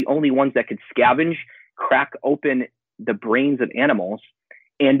hyenas, we were the only ones that could scavenge, crack open the brains of animals.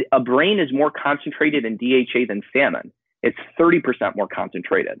 And a brain is more concentrated in DHA than salmon. It's 30% more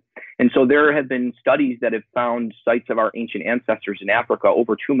concentrated. And so there have been studies that have found sites of our ancient ancestors in Africa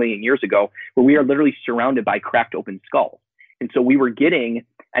over 2 million years ago where we are literally surrounded by cracked open skulls. And so we were getting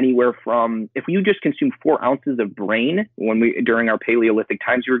anywhere from, if you just consume 4 ounces of brain during our Paleolithic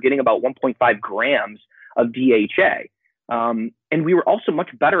times, we were getting about 1.5 grams of DHA. And we were also much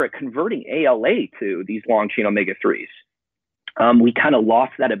better at converting ALA to these long chain omega-3s. We kind of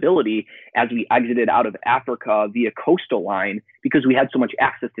lost that ability as we exited out of Africa via coastal line because we had so much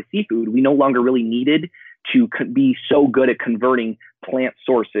access to seafood. We no longer really needed to be so good at converting plant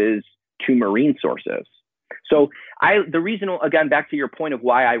sources to marine sources. So the reason, again, back to your point of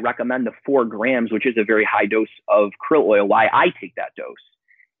why I recommend the 4 grams, which is a very high dose of krill oil, why I take that dose,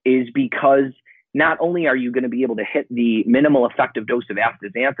 is because not only are you going to be able to hit the minimal effective dose of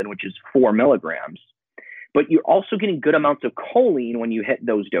astaxanthin, which is 4 milligrams, but you're also getting good amounts of choline when you hit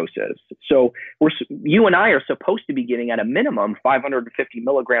those doses. So you and I are supposed to be getting at a minimum 550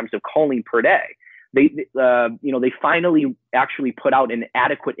 milligrams of choline per day. They finally actually put out an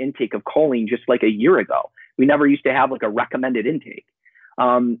adequate intake of choline just like a year ago. We never used to have like a recommended intake.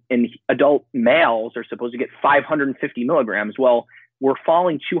 And adult males are supposed to get 550 milligrams. Well, we're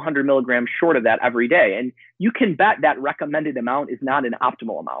falling 200 milligrams short of that every day. And you can bet that recommended amount is not an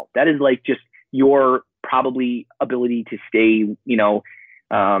optimal amount. That is like just your probably ability to stay,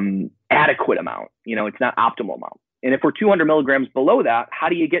 adequate amount. It's not optimal amount. And if we're 200 milligrams below that, how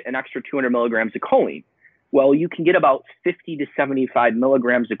do you get an extra 200 milligrams of choline? Well, you can get about 50 to 75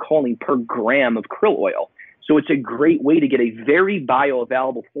 milligrams of choline per gram of krill oil. So it's a great way to get a very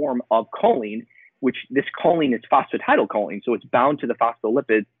bioavailable form of choline, which this choline is phosphatidylcholine. So it's bound to the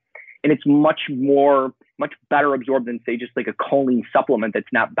phospholipids, and it's much better absorbed than, say, just like a choline supplement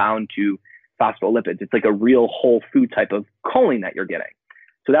that's not bound to phospholipids. It's like a real whole food type of choline that you're getting.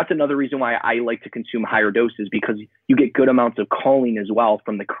 So that's another reason why I like to consume higher doses, because you get good amounts of choline as well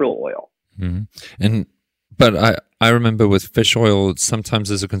from the krill oil. Mm-hmm. But I remember with fish oil, sometimes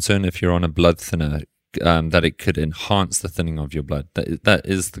there's a concern if you're on a blood thinner that it could enhance the thinning of your blood. That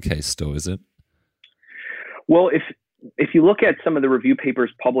is the case still, is it? Well, if you look at some of the review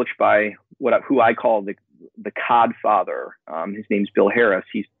papers published by who I call the Codfather, his name's Bill Harris.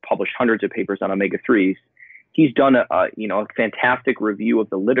 He's published hundreds of papers on omega-3s. He's done a fantastic review of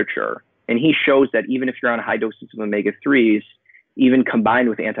the literature, and he shows that even if you're on high doses of omega-3s, even combined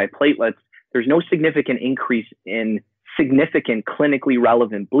with antiplatelets, there's no significant increase in significant clinically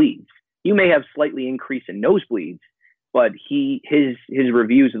relevant bleeds. You may have slightly increase in nosebleeds, but his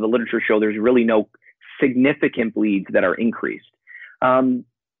reviews of the literature show there's really no significant bleeds that are increased.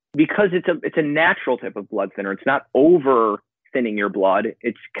 Because it's a natural type of blood thinner. It's not over thinning your blood.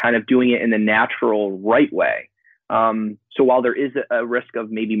 It's kind of doing it in the natural right way. So while there is a risk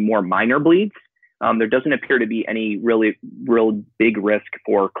of maybe more minor bleeds, there doesn't appear to be any real big risk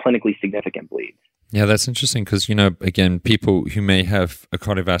for clinically significant bleeds. Yeah, that's interesting because, again, people who may have a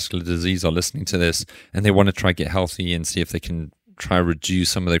cardiovascular disease are listening to this and they want to try to get healthy and see if they can try to reduce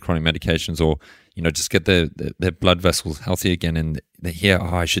some of their chronic medications or, just get their blood vessels healthy again. And they hear,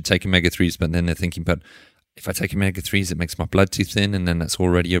 I should take omega-3s, but then they're thinking, but if I take omega-3s, it makes my blood too thin and then that's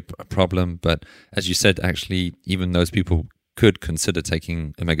already a problem. But as you said, actually, even those people could consider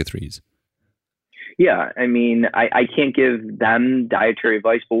taking omega-3s. Yeah, I mean, I can't give them dietary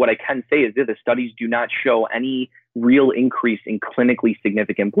advice, but what I can say is that the studies do not show any real increase in clinically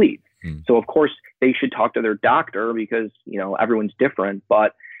significant bleeds. So, of course, they should talk to their doctor because, everyone's different.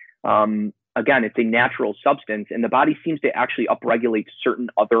 But again, it's a natural substance, and the body seems to actually upregulate certain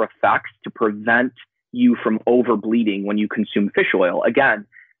other effects to prevent you from overbleeding when you consume fish oil. Again,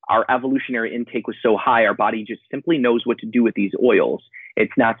 our evolutionary intake was so high, our body just simply knows what to do with these oils.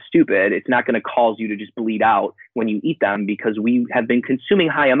 It's not stupid. It's not going to cause you to just bleed out when you eat them because we have been consuming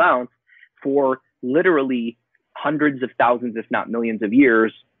high amounts for literally hundreds of thousands, if not millions of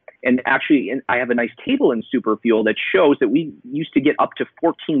years. And actually, I have a nice table in Superfuel that shows that we used to get up to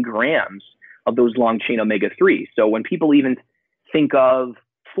 14 grams of those long chain omega-3s. So when people even think of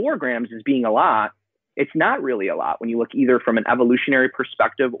 4 grams as being a lot, it's not really a lot when you look either from an evolutionary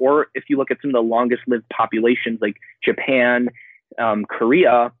perspective or if you look at some of the longest lived populations like Japan,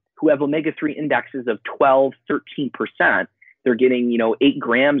 Korea, who have omega-3 indexes of 12, 13%. They're getting, 8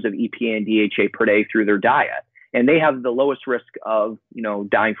 grams of EPA and DHA per day through their diet. And they have the lowest risk of,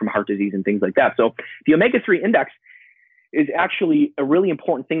 dying from heart disease and things like that. So the omega-3 index is actually a really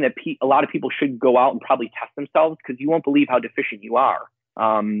important thing that a lot of people should go out and probably test themselves because you won't believe how deficient you are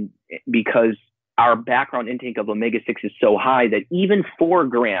because our background intake of omega-6 is so high that even 4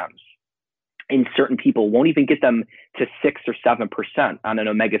 grams in certain people won't even get them to 6 or 7% on an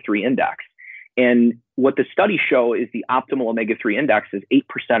omega-3 index. And what the studies show is the optimal omega-3 index is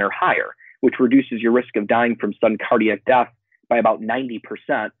 8% or higher, which reduces your risk of dying from sudden cardiac death by about 90%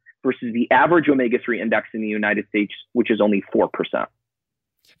 versus the average omega-3 index in the United States, which is only 4%.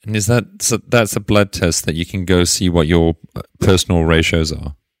 And that's a blood test that you can go see what your personal ratios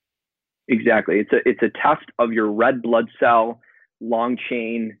are? Exactly. It's a test of your red blood cell long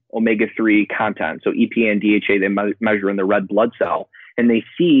chain omega-3 content. So EPA and DHA, they measure in the red blood cell, and they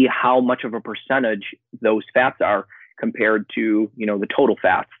see how much of a percentage those fats are compared to, the total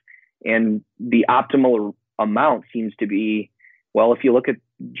fats. And the optimal amount seems to be, well, if you look at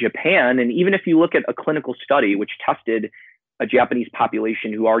Japan, and even if you look at a clinical study which tested a Japanese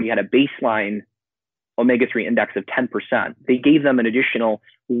population who already had a baseline omega-3 index of 10%, they gave them an additional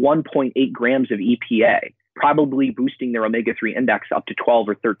 1.8 grams of EPA, probably boosting their omega-3 index up to 12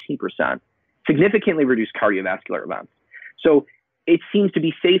 or 13%, significantly reduced cardiovascular events. So it seems to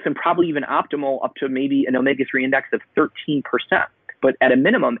be safe and probably even optimal up to maybe an omega-3 index of 13%. But at a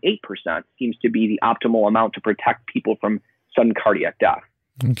minimum, 8% seems to be the optimal amount to protect people from sudden cardiac death.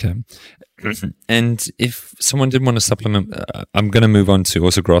 Okay. And if someone did want to supplement, I'm going to move on to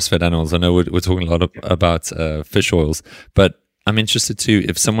also grass-fed animals. I know we're talking a lot about fish oils, but I'm interested too,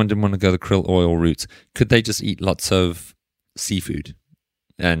 if someone didn't want to go the krill oil route, could they just eat lots of seafood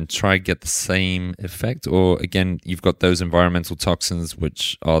and try to get the same effect? Or again, you've got those environmental toxins,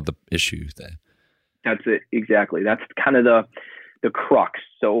 which are the issue there. That's it. Exactly. That's kind of the crux.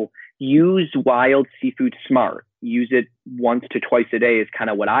 So use wild seafood smart. Use it once to twice a day is kind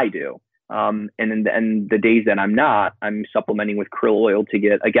of what I do. And the days that I'm not, I'm supplementing with krill oil to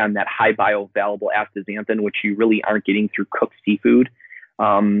get, again, that high bioavailable astaxanthin, which you really aren't getting through cooked seafood.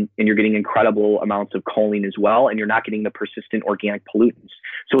 And you're getting incredible amounts of choline as well. And you're not getting the persistent organic pollutants.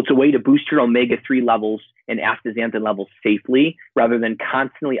 So it's a way to boost your omega-3 levels and astaxanthin levels safely rather than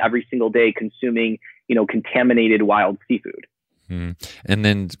constantly every single day consuming, contaminated wild seafood. And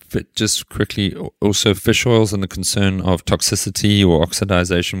then just quickly, also fish oils and the concern of toxicity or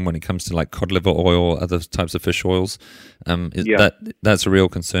oxidization when it comes to like cod liver oil or other types of fish oils. That's a real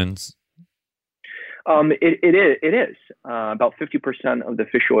concern? It is. About 50% of the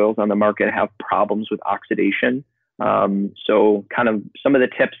fish oils on the market have problems with oxidation. So kind of some of the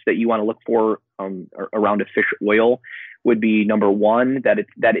tips that you want to look for around a fish oil would be, number one, that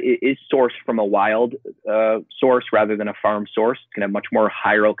it is sourced from a wild source rather than a farm source. It's going to have much more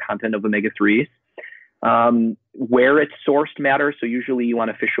higher content of omega-3s. Where it's sourced matters. So usually you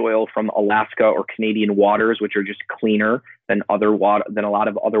want a fish oil from Alaska or Canadian waters, which are just cleaner than a lot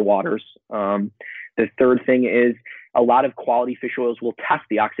of other waters. The third thing is a lot of quality fish oils will test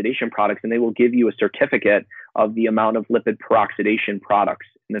the oxidation products and they will give you a certificate of the amount of lipid peroxidation products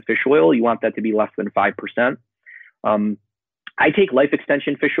in the fish oil. You want that to be less than 5%. I take Life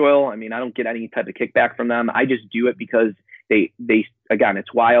Extension fish oil. I mean, I don't get any type of kickback from them. I just do it because they again,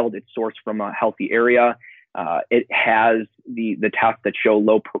 it's wild. It's sourced from a healthy area. It has the tests that show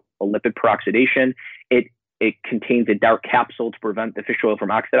low lipid peroxidation. It contains a dark capsule to prevent the fish oil from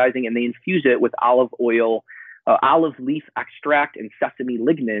oxidizing, and they infuse it with olive oil, olive leaf extract, and sesame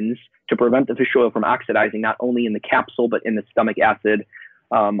lignans to prevent the fish oil from oxidizing, not only in the capsule but in the stomach acid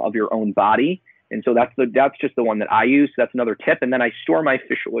of your own body. And so that's just the one that I use. So that's another tip. And then I store my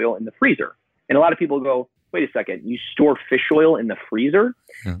fish oil in the freezer. And a lot of people go, wait a second, you store fish oil in the freezer?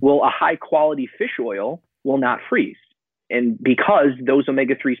 Yeah. Well, a high quality fish oil will not freeze. And because those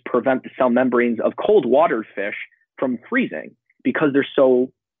omega-3s prevent the cell membranes of cold water fish from freezing, because they're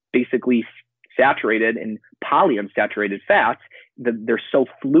so basically saturated in polyunsaturated fats, they're so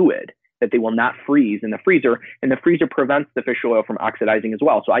fluid that they will not freeze in the freezer. And the freezer prevents the fish oil from oxidizing as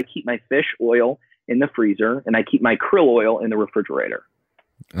well. So I keep my fish oil in the freezer and I keep my krill oil in the refrigerator.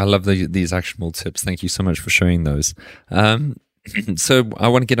 I love these actionable tips. Thank you so much for sharing those. So I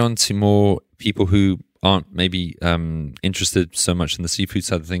want to get on to more people who aren't maybe interested so much in the seafood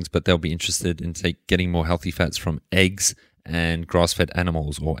side of things, but they'll be interested in getting more healthy fats from eggs and grass-fed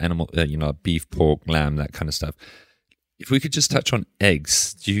animals or beef, pork, lamb, that kind of stuff. If we could just touch on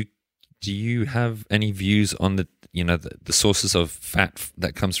eggs, do you have any views on the sources of fat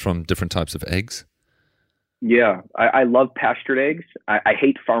that comes from different types of eggs? Yeah, I love pastured eggs. I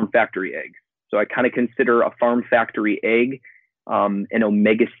hate farm factory eggs. So I kind of consider a farm factory egg an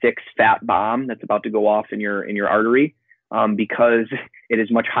omega-6 fat bomb that's about to go off in your artery because it is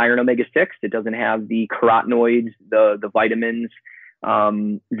much higher in omega-6. It doesn't have the carotenoids, the vitamins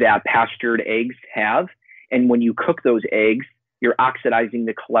that pastured eggs have. And when you cook those eggs, you're oxidizing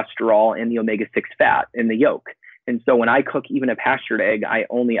the cholesterol and the omega-6 fat in the yolk. And so when I cook even a pastured egg, I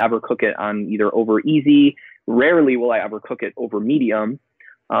only ever cook it on either over easy. Rarely will I ever cook it over medium.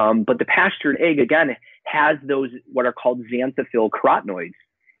 But the pastured egg, again, has those what are called xanthophyll carotenoids.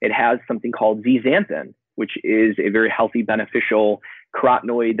 It has something called zeaxanthin, which is a very healthy, beneficial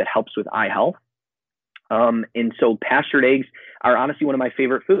carotenoid that helps with eye health. And so pastured eggs are honestly one of my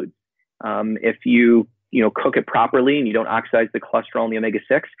favorite foods. If you cook it properly and you don't oxidize the cholesterol and the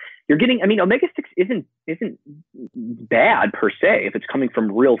omega-6, you're getting, omega-6 isn't bad per se if it's coming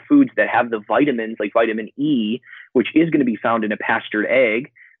from real foods that have the vitamins like vitamin E, which is going to be found in a pastured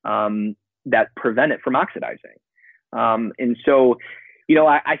egg, that prevent it from oxidizing. And so,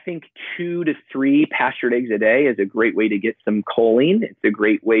 I think 2 to 3 pastured eggs a day is a great way to get some choline. It's a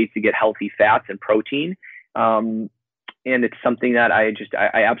great way to get healthy fats and protein. And it's something that I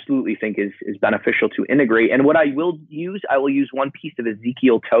absolutely think is beneficial to integrate. And what I will use 1 piece of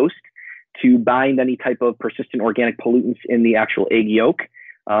Ezekiel toast to bind any type of persistent organic pollutants in the actual egg yolk.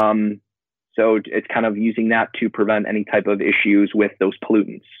 So it's kind of using that to prevent any type of issues with those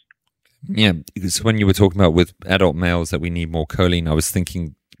pollutants. Yeah, because when you were talking about with adult males that we need more choline, I was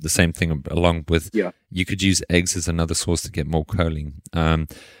thinking the same thing along with, you could use eggs as another source to get more choline.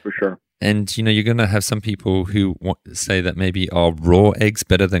 For sure. And, you're going to have some people who say that maybe are raw eggs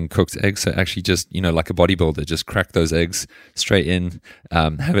better than cooked eggs. So actually just, like a bodybuilder, just crack those eggs straight in,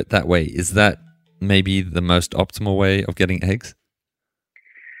 have it that way. Is that maybe the most optimal way of getting eggs?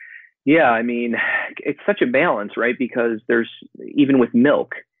 Yeah, it's such a balance, right? Because even with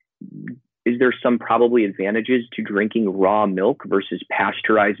milk, is there some probably advantages to drinking raw milk versus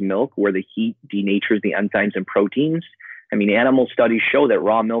pasteurized milk where the heat denatures the enzymes and proteins? Animal studies show that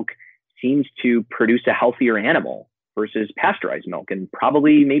raw milk seems to produce a healthier animal versus pasteurized milk. And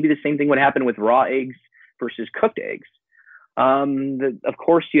probably maybe the same thing would happen with raw eggs versus cooked eggs. Of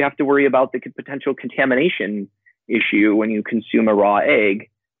course, you have to worry about the potential contamination issue when you consume a raw egg,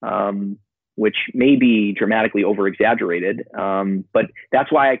 which may be dramatically over-exaggerated. But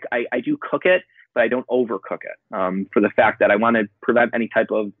that's why I do cook it, but I don't overcook it for the fact that I want to prevent any type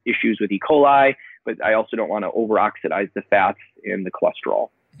of issues with E. coli, but I also don't want to over-oxidize the fats and the cholesterol.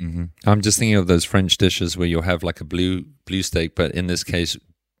 Mm-hmm. I'm just thinking of those French dishes where you'll have like a blue steak, but in this case,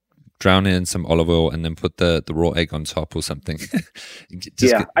 drown it in some olive oil and then put the raw egg on top or something.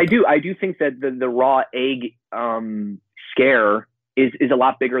 I do think that the raw egg scare is a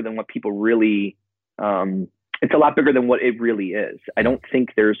lot bigger than what people really. It's a lot bigger than what it really is. I don't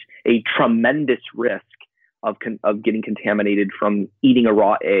think there's a tremendous risk of getting contaminated from eating a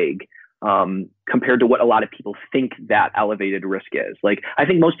raw egg. Compared to what a lot of people think that elevated risk is. Like, I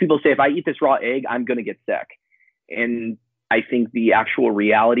think most people say, if I eat this raw egg, I'm going to get sick. And I think the actual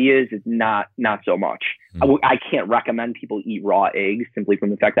reality is not so much. I can't recommend people eat raw eggs simply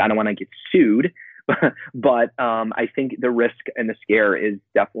from the fact that I don't want to get sued. But I think the risk and the scare is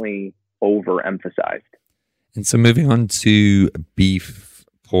definitely overemphasized. And so moving on to beef,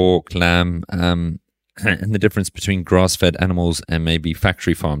 pork, lamb, and the difference between grass-fed animals and maybe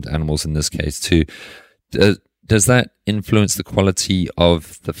factory-farmed animals in this case too. Does that influence the quality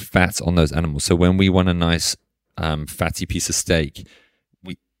of the fat on those animals? So when we want a nice fatty piece of steak,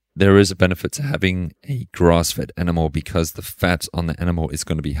 there is a benefit to having a grass-fed animal because the fat on the animal is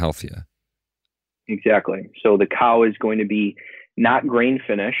going to be healthier. Exactly. So the cow is going to be not grain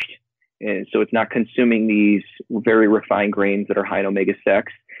finished, and so it's not consuming these very refined grains that are high in omega-6,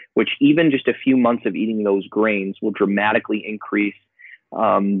 which even just a few months of eating those grains will dramatically increase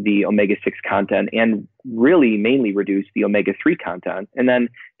the omega-6 content and really mainly reduce the omega-3 content. And then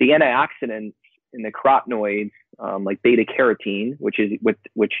the antioxidants in the carotenoids, like beta carotene,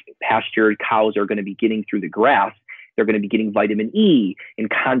 which pastured cows are going to be getting through the grass. They're going to be getting vitamin E and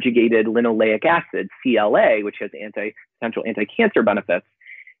conjugated linoleic acid, CLA, which has potential anti-cancer benefits.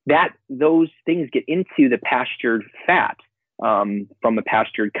 Those things get into the pastured fat from a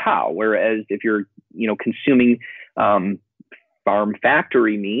pastured cow. Whereas if you're consuming farm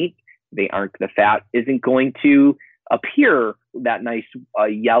factory meat, the fat isn't going to appear that nice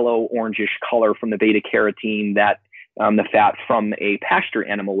yellow orangish color from the beta carotene that the fat from a pasture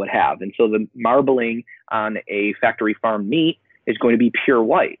animal would have. And so the marbling on a factory farm meat is going to be pure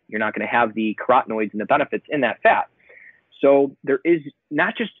white. You're not going to have the carotenoids and the benefits in that fat. So there is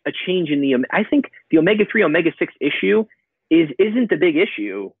not just a change in I think the omega-3, omega-6 issue isn't the big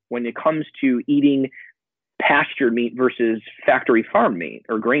issue when it comes to eating pastured meat versus factory farm meat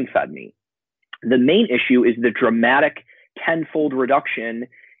or grain-fed meat. The main issue is the dramatic tenfold reduction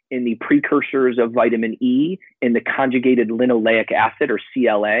in the precursors of vitamin E in the conjugated linoleic acid or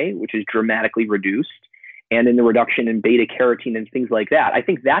CLA, which is dramatically reduced, and in the reduction in beta carotene and things like that. I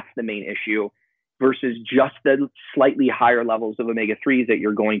think that's the main issue versus just the slightly higher levels of omega-3s that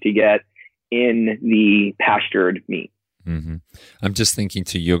you're going to get in the pastured meat. Mm-hmm. I'm just thinking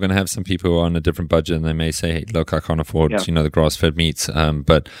too, you're going to have some people who are on a different budget and they may say, hey, look, I can't afford, the grass-fed meats,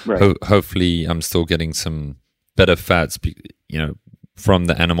 but right. Hopefully I'm still getting some better fats, from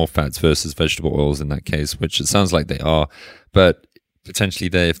the animal fats versus vegetable oils in that case, which it sounds like they are, but potentially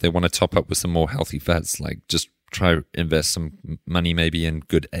if they want to top up with some more healthy fats, like just try invest some money maybe in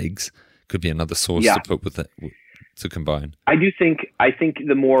good eggs, could be another source to put with it. To combine. I think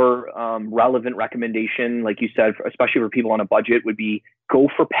the more relevant recommendation, like you said, especially for people on a budget, would be go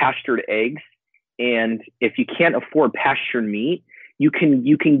for pastured eggs. And if you can't afford pastured meat, you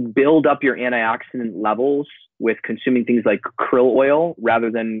can build up your antioxidant levels with consuming things like krill oil rather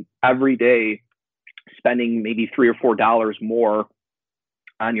than every day spending maybe $3 or $4 more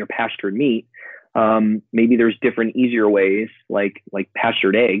on your pastured meat. Maybe there's different, easier ways like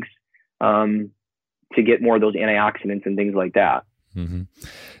pastured eggs. To get more of those antioxidants and things like that. Mm-hmm.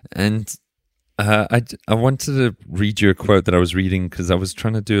 And I wanted to read you a quote that I was reading because I was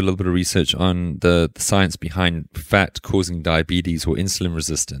trying to do a little bit of research on the science behind fat causing diabetes or insulin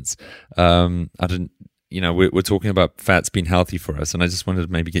resistance. We're talking about fats being healthy for us, and I just wanted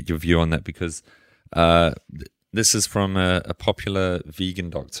to maybe get your view on that because this is from a popular vegan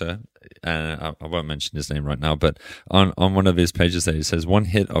doctor. I won't mention his name right now, but on one of his pages there, it says one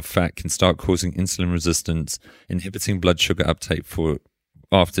hit of fat can start causing insulin resistance, inhibiting blood sugar uptake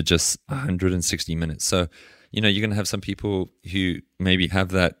after just 160 minutes. So, you're going to have some people who maybe have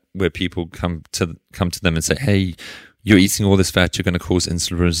that where people come to them and say, hey, you're eating all this fat, you're going to cause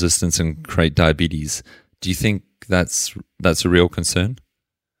insulin resistance and create diabetes. Do you think that's a real concern?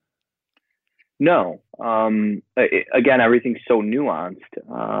 No. Again, everything's so nuanced.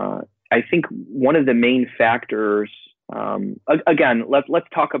 I think one of the main factors, again, let's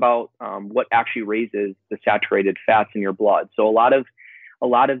talk about what actually raises the saturated fats in your blood. So a lot of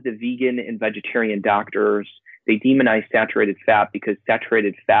the vegan and vegetarian doctors, they demonize saturated fat because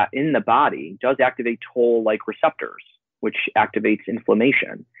saturated fat in the body does activate toll-like receptors, which activates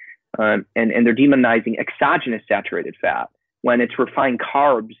inflammation. And they're demonizing exogenous saturated fat when it's refined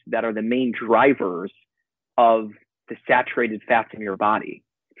carbs that are the main drivers of the saturated fats in your body.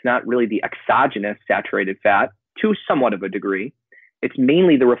 It's not really the exogenous saturated fat to somewhat of a degree. It's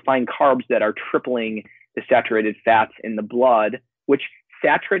mainly the refined carbs that are tripling the saturated fats in the blood, which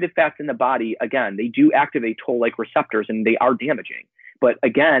saturated fats in the body, again, they do activate toll-like receptors and they are damaging. But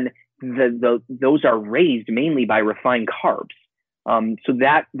again, those are raised mainly by refined carbs. So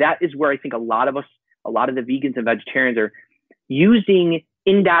that is where I think a lot of the vegans and vegetarians are using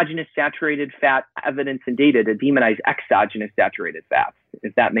endogenous saturated fat evidence and data to demonize exogenous saturated fats,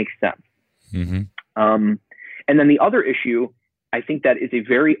 if that makes sense. Mm-hmm. And then the other issue, I think that is a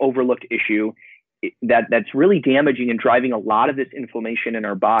very overlooked issue that's really damaging and driving a lot of this inflammation in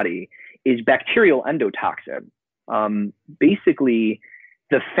our body is bacterial endotoxin. Basically,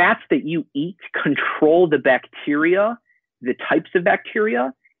 the fats that you eat control the bacteria, the types of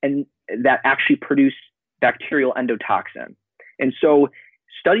bacteria, and that actually produce bacterial endotoxin. And so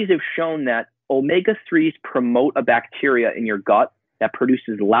studies have shown that omega-3s promote a bacteria in your gut that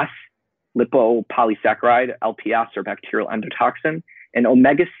produces less lipopolysaccharide, LPS, or bacterial endotoxin. And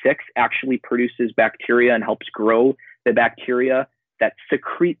omega-6 actually produces bacteria and helps grow the bacteria that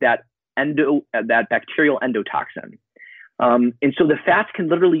secrete that bacterial endotoxin. And so the fats can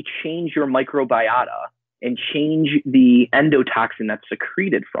literally change your microbiota and change the endotoxin that's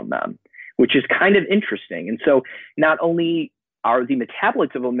secreted from them, which is kind of interesting. And so not only are the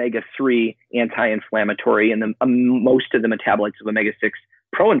metabolites of omega-3 anti-inflammatory and most of the metabolites of omega-6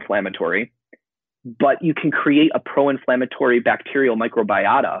 pro-inflammatory, but you can create a pro-inflammatory bacterial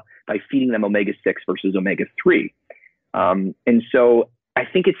microbiota by feeding them omega-6 versus omega-3. And so I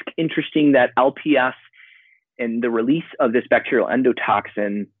think it's interesting that LPS and the release of this bacterial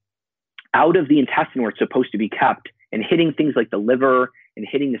endotoxin out of the intestine where it's supposed to be kept and hitting things like the liver and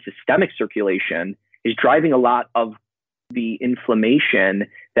hitting the systemic circulation is driving a lot of the inflammation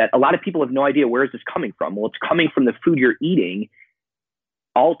that a lot of people have no idea where is this coming from. Well, it's coming from the food you're eating,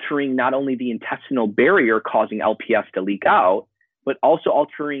 altering not only the intestinal barrier, causing LPS to leak out, but also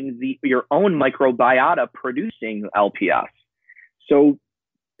altering your own microbiota producing LPS. So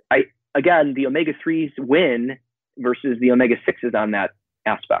again, the omega-3s win versus the omega-6s on that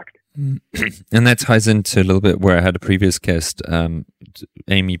aspect. And that ties into a little bit where I had a previous guest,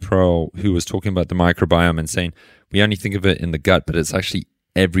 Amy Pearl, who was talking about the microbiome and saying we only think of it in the gut, but it's actually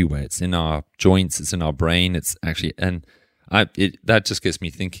everywhere. It's in our joints, it's in our brain. It's actually, and that just gets me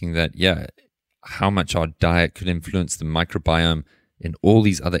thinking that, how much our diet could influence the microbiome in all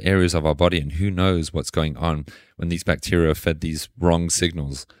these other areas of our body, and who knows what's going on when these bacteria are fed these wrong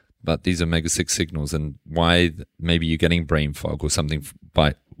signals, but these omega-6 signals, and why maybe you're getting brain fog or something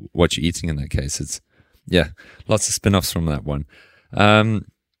by what you're eating in that case. It's, lots of spin-offs from that one.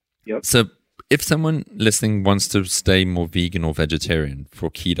 Yep. So if someone listening wants to stay more vegan or vegetarian for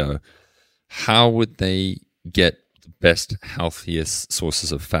keto, how would they get the best, healthiest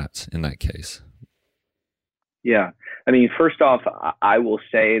sources of fat in that case? Yeah. I mean, first off, I will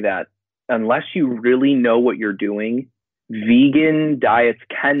say that unless you really know what you're doing, vegan diets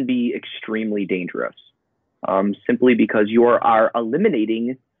can be extremely dangerous, simply because you are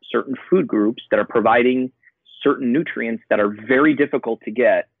eliminating certain food groups that are providing certain nutrients that are very difficult to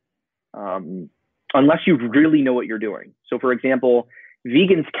get unless you really know what you're doing. So, for example,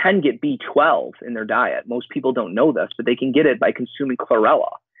 vegans can get B12 in their diet. Most people don't know this, but they can get it by consuming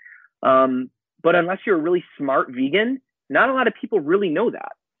chlorella. But unless you're a really smart vegan, not a lot of people really know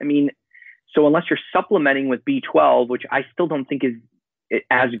that. I mean, so unless you're supplementing with B12, which I still don't think is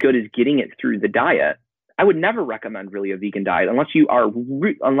as good as getting it through the diet, I would never recommend really a vegan diet unless you are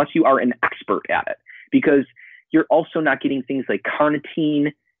an expert at it, because you're also not getting things like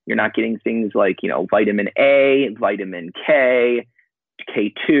carnitine. You're not getting things like, vitamin A, vitamin K,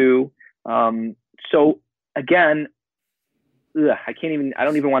 K2. So again, I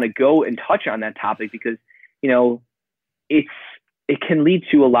don't even want to go and touch on that topic because, it can lead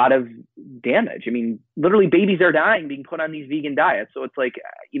to a lot of damage. I mean, literally babies are dying being put on these vegan diets. So it's like,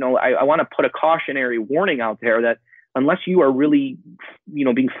 I want to put a cautionary warning out there that unless you are really,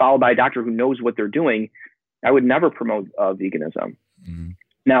 being followed by a doctor who knows what they're doing, I would never promote veganism. Mm-hmm.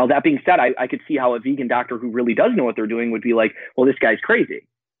 Now, that being said, I could see how a vegan doctor who really does know what they're doing would be like, well, this guy's crazy.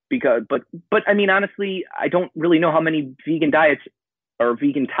 But I mean, honestly, I don't really know how many vegan diets or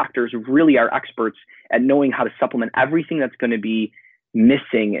vegan doctors really are experts at knowing how to supplement everything that's going to be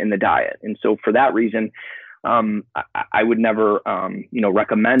missing in the diet. And so for that reason, I would never,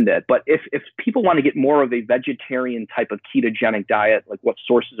 recommend it. But if people want to get more of a vegetarian type of ketogenic diet, like what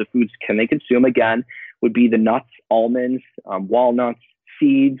sources of foods can they consume? Again, would be the nuts, almonds, walnuts,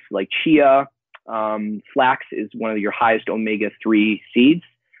 seeds like chia. Flax is one of your highest omega-3 seeds,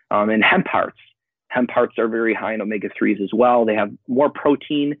 and hemp hearts. Hemp hearts are very high in omega-3s as well. They have more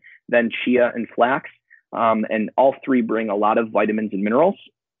protein than chia and flax, and all three bring a lot of vitamins and minerals.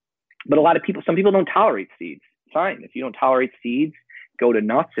 But some people don't tolerate seeds. Fine. If you don't tolerate seeds, go to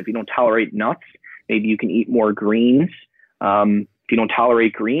nuts. If you don't tolerate nuts, maybe you can eat more greens. If you don't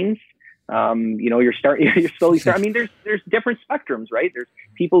tolerate greens, you're slowly starting. I mean, there's different spectrums, right? There's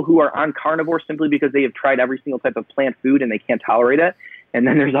people who are on carnivore simply because they have tried every single type of plant food and they can't tolerate it. And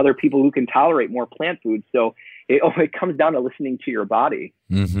then there's other people who can tolerate more plant foods. So it comes down to listening to your body.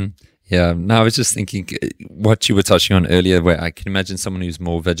 Mm-hmm. Yeah. No, I was just thinking what you were touching on earlier, where I can imagine someone who's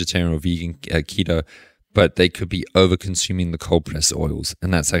more vegetarian or vegan, keto, but they could be over-consuming the cold-pressed oils,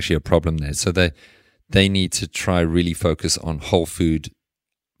 and that's actually a problem there. So they need to try really focus on whole food,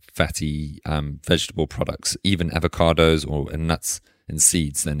 fatty vegetable products, even avocados or nuts and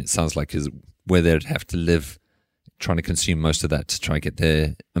seeds. Then it sounds like is where they'd have to live, trying to consume most of that to try and get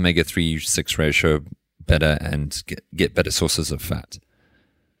their omega-3-6 ratio better and get better sources of fat.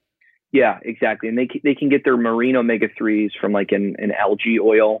 Yeah, exactly. And they can get their marine omega-3s from like an algae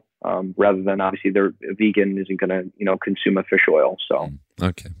oil, rather than obviously their vegan isn't going to, consume a fish oil. So.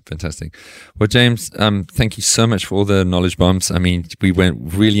 Okay, fantastic. Well, James, thank you so much for all the knowledge bombs. I mean, we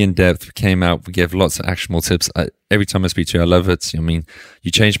went really in depth. We came out, we gave lots of actionable tips. Every time I speak to you, I love it. I mean,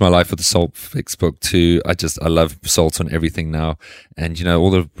 you changed my life with the Salt Fix book too. I love salt on everything now. And, all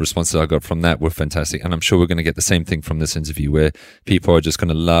the responses I got from that were fantastic. And I'm sure we're going to get the same thing from this interview, where people are just going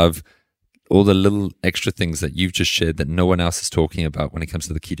to love all the little extra things that you've just shared that no one else is talking about when it comes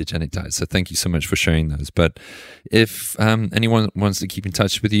to the ketogenic diet. So thank you so much for sharing those. But if anyone wants to keep in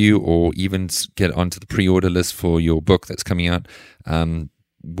touch with you or even get onto the pre-order list for your book that's coming out,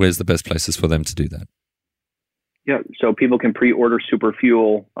 where's the best places for them to do that? Yeah, so people can pre-order Super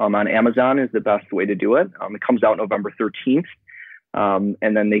Fuel on Amazon is the best way to do it. It comes out November 13th.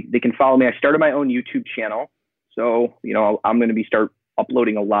 And then they can follow me. I started my own YouTube channel. So, I'm going to start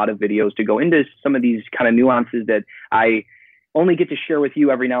uploading a lot of videos to go into some of these kind of nuances that I only get to share with you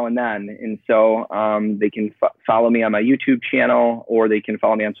every now and then. And so they can follow me on my YouTube channel, or they can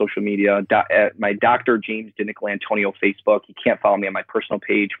follow me on social media at my Dr. James DiNicolantonio Facebook. You can't follow me on my personal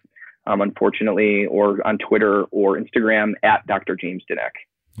page, unfortunately, or on Twitter or Instagram at Dr. James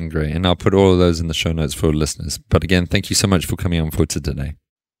DiNic. Great. And I'll put all of those in the show notes for listeners. But again, thank you so much for coming on for today.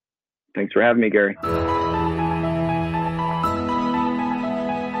 Thanks for having me, Gary.